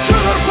fear into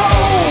their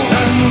foe.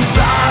 And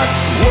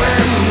that's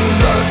when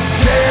the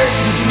dead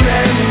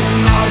men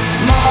are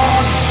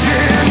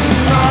marching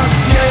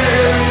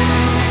again.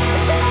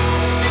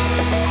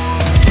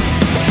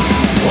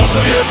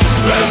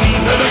 Soviets,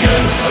 then and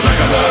again, attack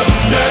of the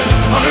dead.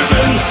 100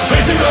 men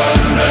facing the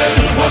lead.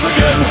 Once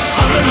again,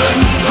 100 men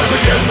shot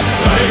again,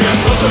 die again.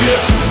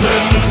 Soviets,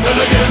 then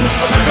and again,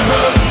 attack of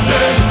the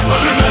dead.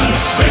 100 men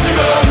facing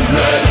the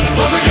lead.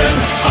 Once again,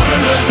 100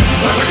 men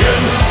shot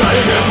again, die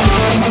again.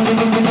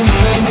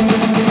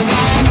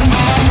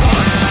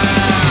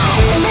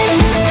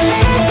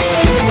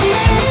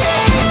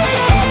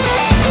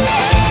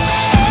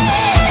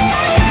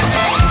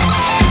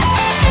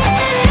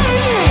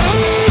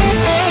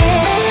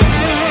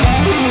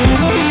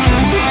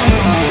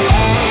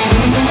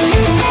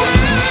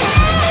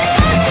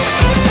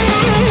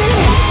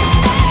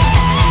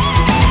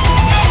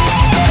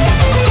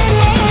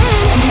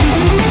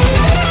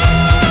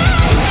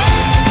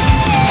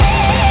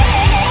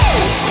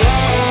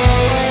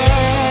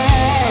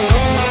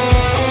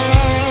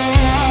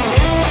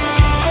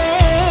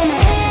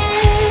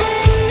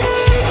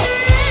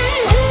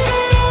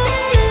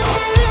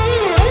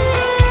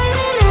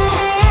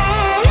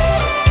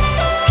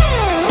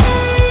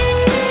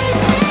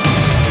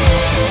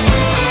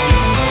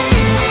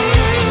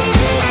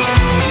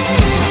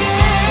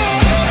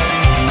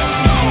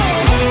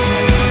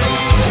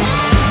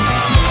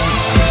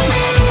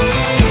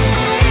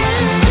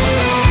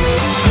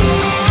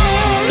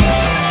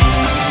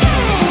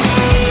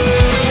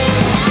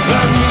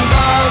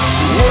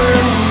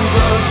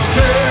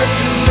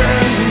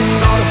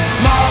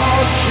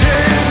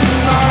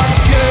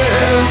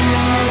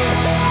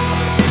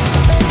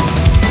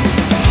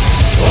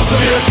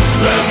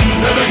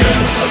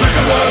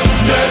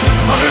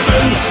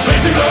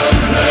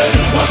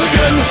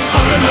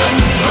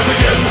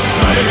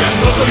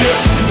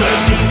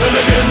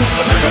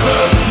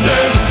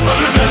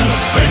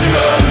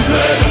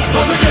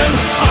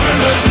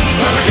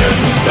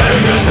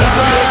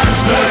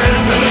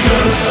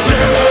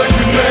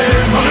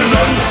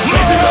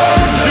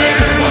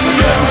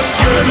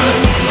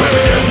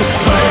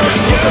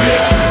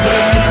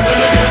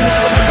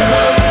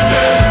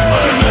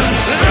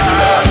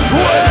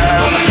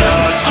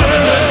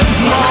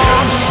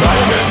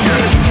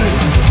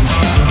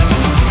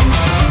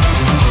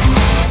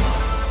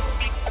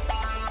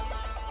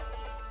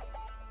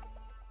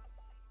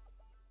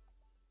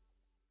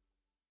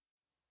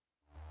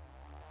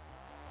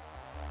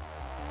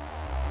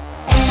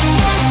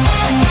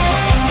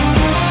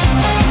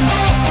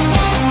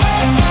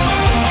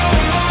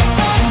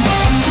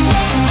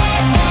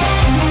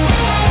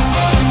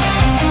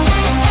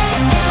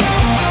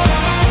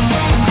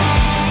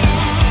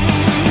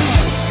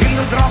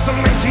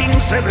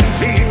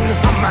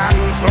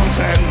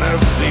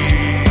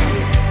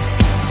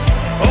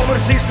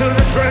 Overseas to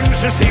the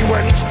trenches he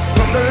went,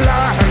 from the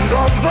land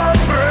of the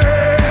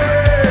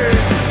free.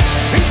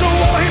 Into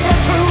war he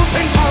brought two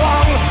things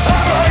along, a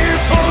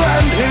rifle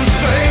and his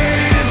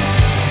faith.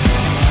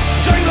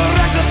 Joined the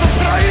ranks as a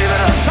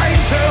private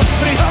assigned to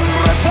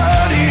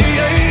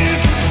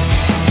 338th.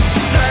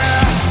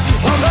 There,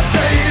 on that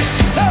day,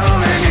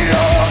 held in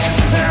York,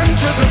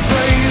 entered the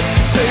fray,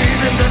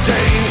 saving the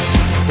day,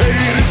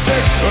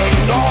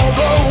 82nd all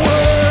the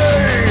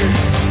way.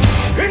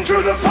 Into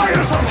the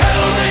fires of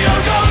hell, they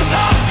are gone,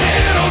 a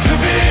hero to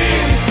be.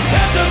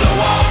 Enter the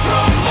wall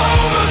from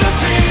over the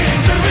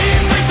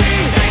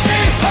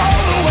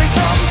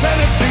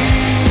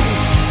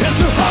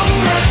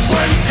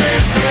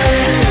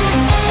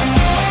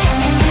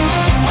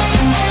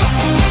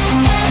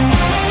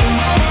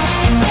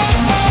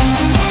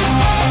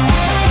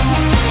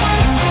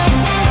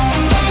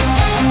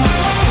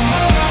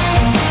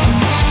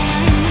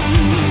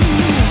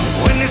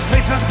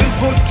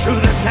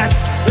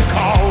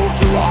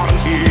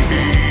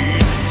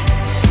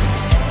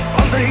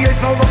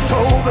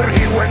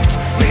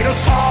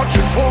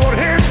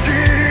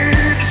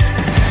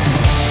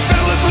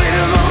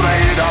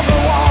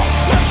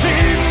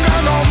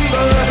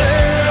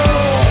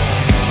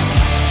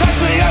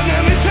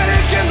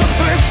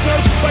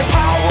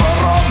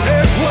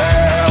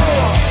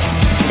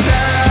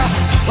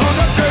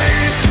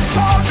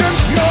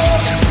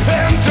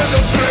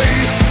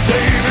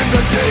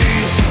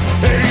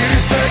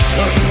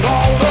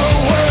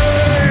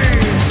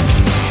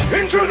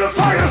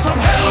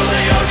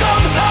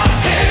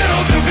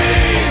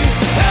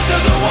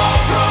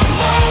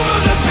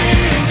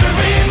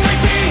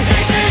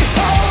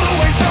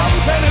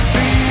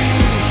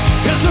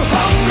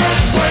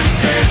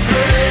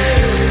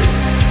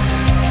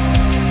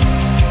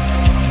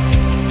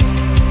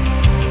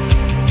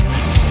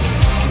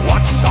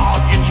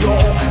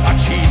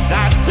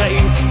that day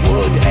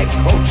would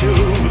echo to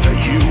the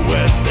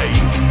USA.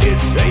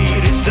 It's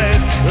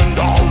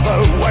 82nd all the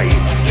way,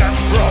 and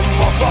from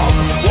above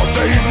what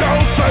they now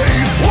say.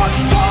 What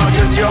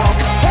Sergeant York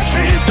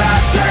achieved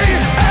that day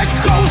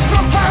echoes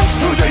from France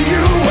to the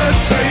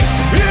USA.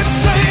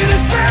 It's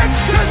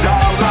 82nd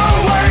all the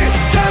way,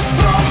 and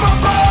from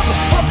above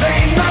what they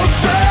now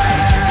say.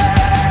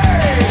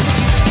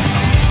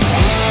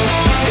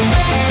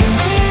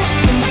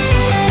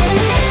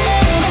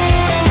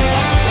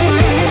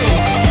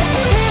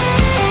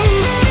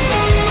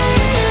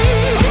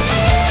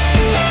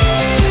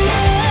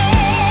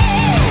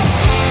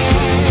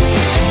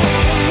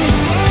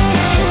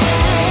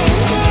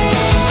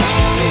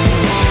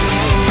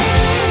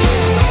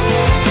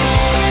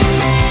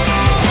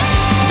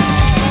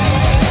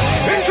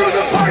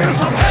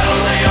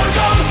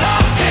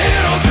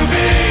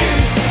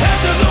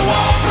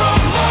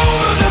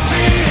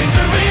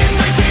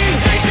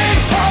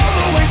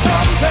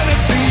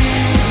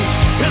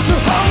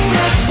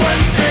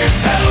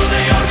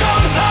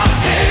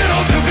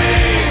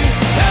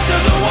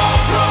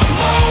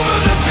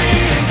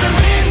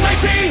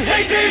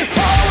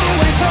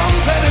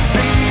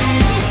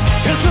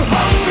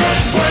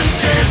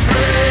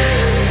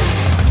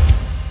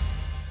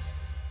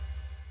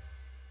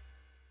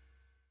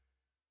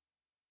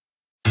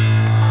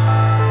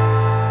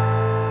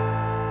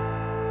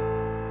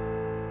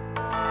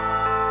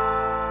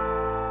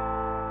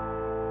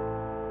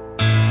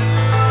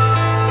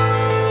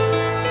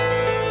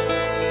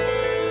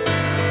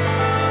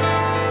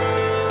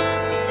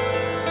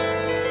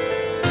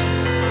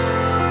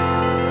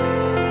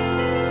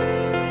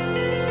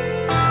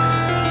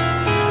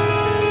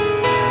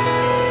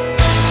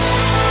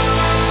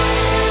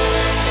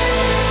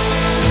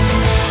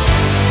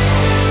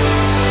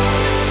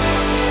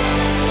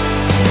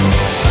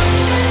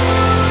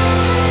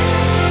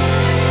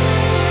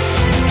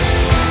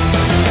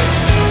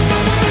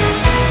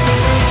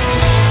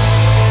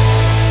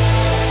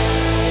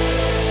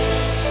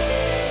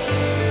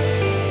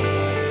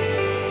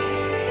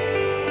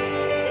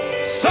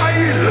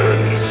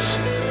 Silence.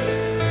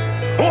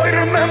 Oh, I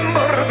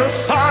remember the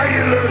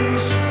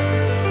silence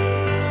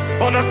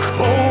on a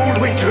cold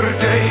winter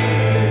day.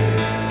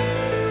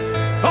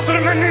 After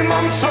many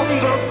months on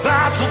the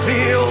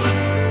battlefield,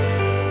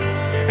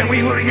 and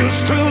we were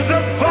used to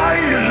the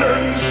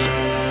violence,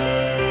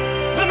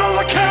 then all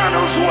the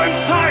cannons went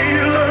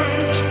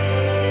silent,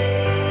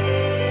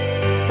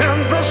 and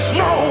the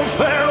snow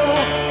fell.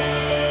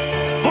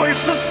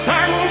 Voices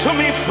sang to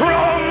me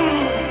from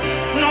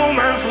no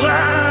man's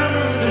land.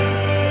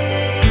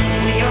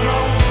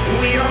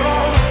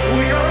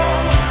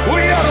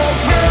 We are all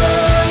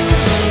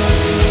friends.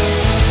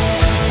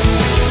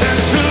 And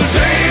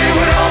today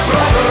we're all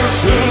brothers,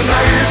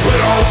 tonight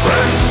we're all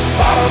friends.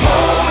 Our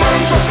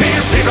moment of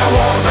peace in a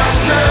war that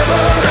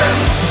never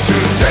ends.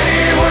 Today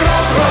we're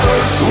all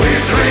brothers, we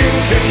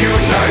drink and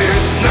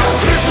unite. Now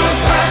Christmas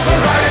has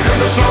arrived and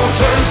the snow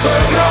turns the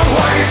ground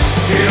white.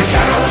 Hear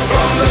carols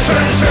from the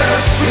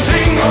trenches, we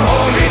sing a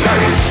holy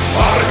night.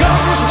 Our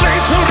guns lay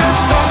to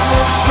rest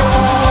on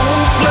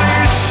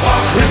snowflakes.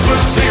 Our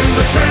Christmas in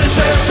the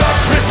trenches, our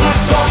Christmas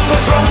on the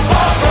front,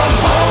 far from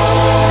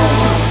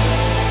home.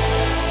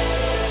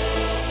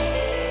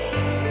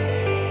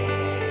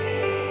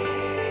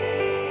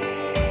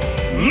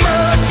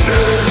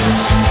 Madness,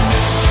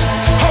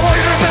 how I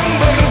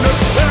remember the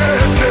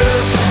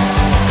sadness.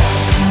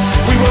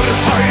 We were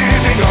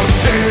hiding our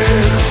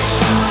tears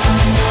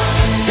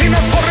in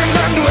a foreign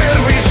land where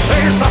we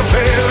faced our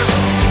fears.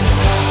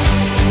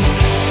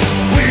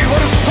 We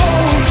were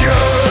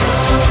soldiers,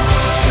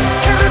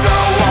 carried the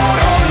war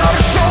on our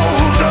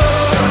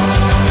shoulders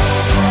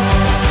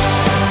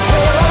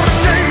for our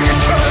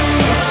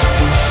nations.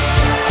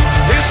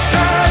 Is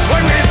that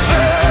why we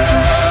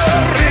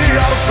bury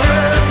our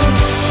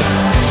friends?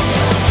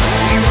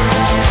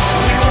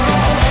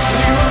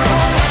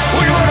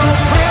 We were all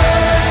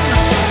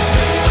friends.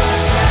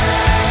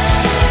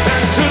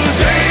 And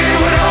today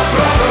we're all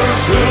brothers,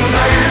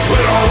 tonight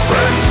we're all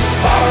friends.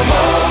 Our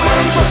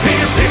moment of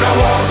peace in a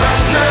war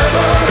that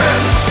never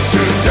ends.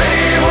 Today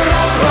we're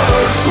all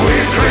brothers, we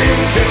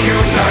drink and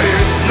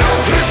unite. Now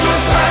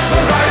Christmas has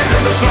arrived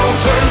and the snow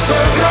turns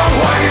the ground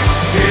white.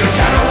 Hear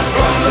carols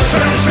from the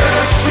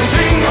trenches, we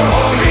sing a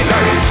holy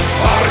night.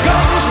 Our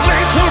guns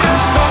lay to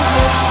rest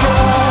on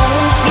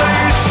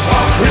snowflakes.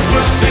 Our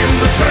Christmas in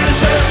the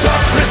trenches,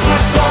 our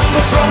Christmas on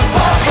the front,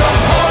 far from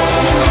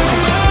home.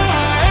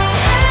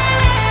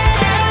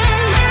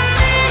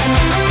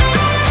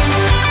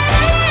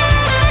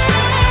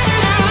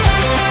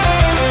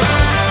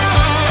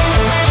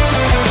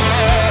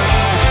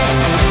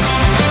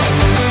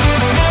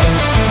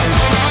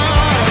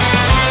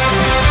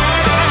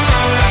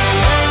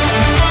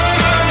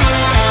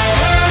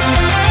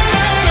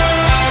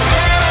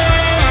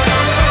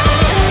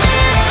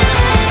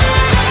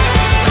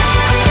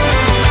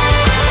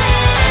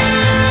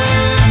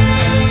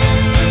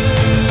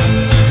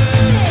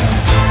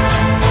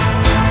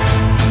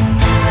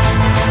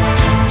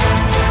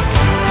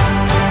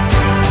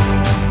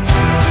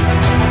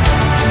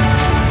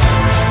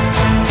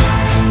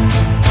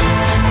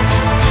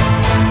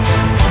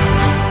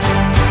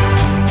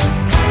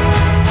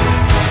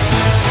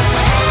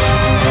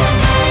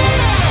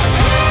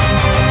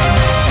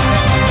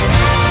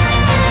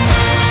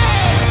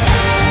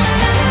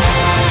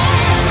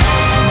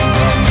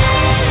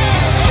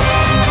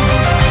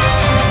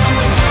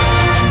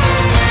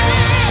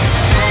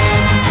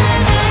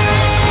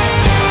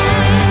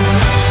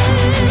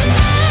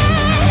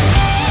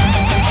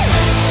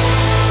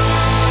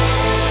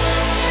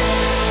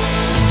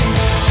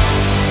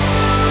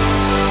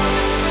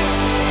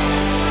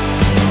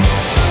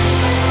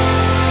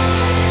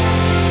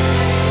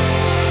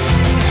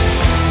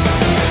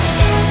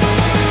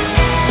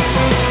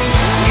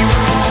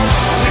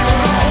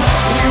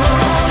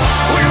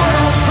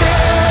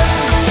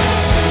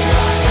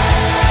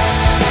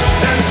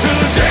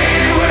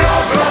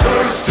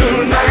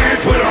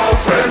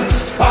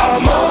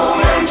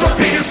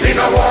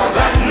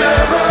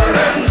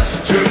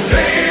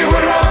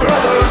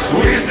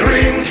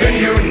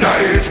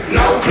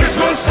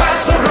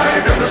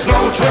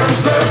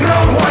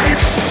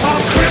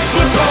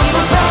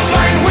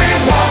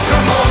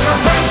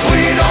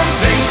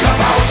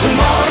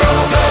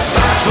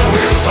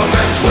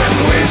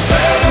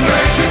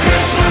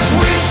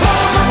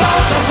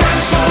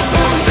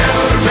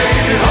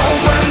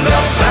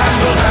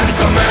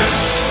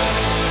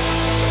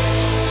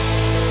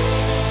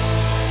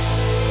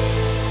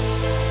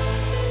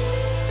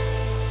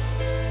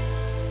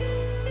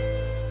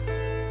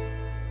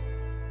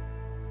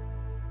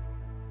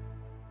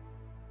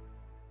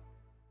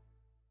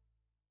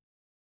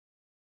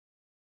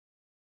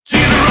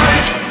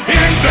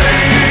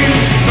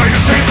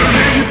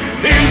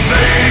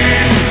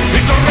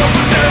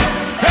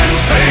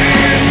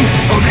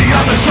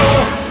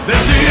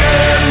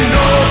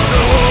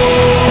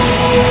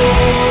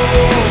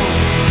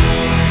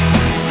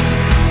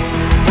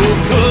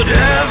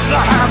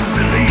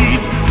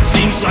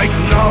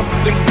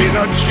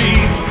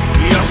 cheap.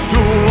 Just to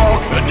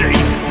walk a day,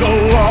 go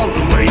all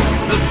the way.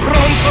 The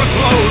fronts are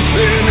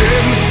closing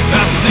in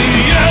as the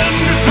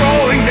end is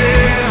drawing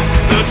near.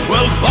 The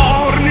 12th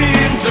army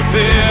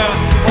interfere.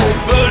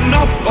 Open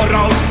up a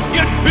route,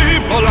 get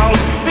people out.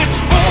 It's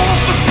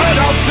forces spread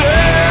out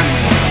there.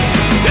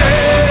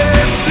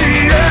 It's the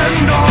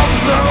end of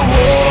the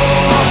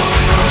war.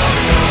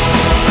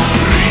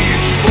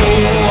 Reach for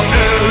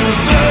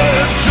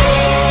Elvis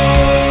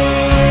shore.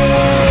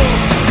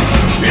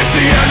 It's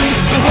the end,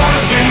 the war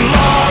has been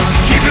lost.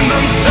 Keeping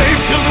them safe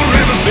till the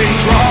river's been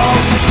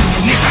crossed.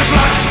 Nicht ein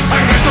Schlacht,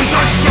 ein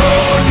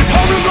Rettungsaktion.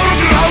 Holding the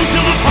ground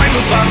till the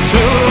final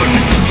platoon.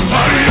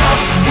 Hurry up,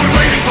 we're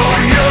waiting for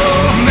you.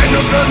 Men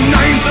of the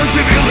 9th and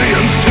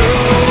civilians too.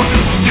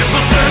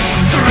 Dispossessed,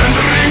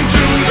 surrendering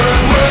to the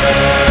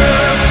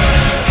West.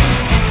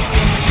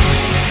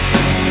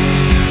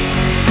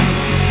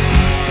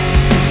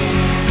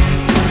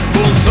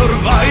 Who'll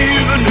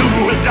survive and who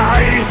will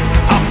die?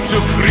 Up to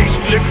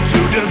Kriegsklick to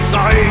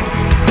decide.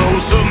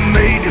 Those who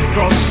made it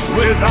cross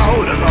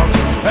without a loss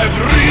have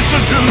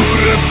reason to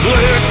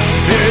reflect.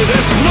 It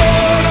is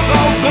not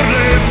about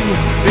Berlin,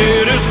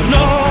 it is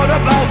not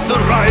about the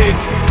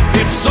Reich.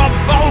 It's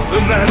about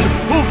the men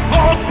who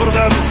fought for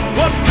them.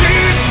 What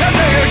peace can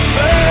they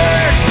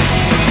expect?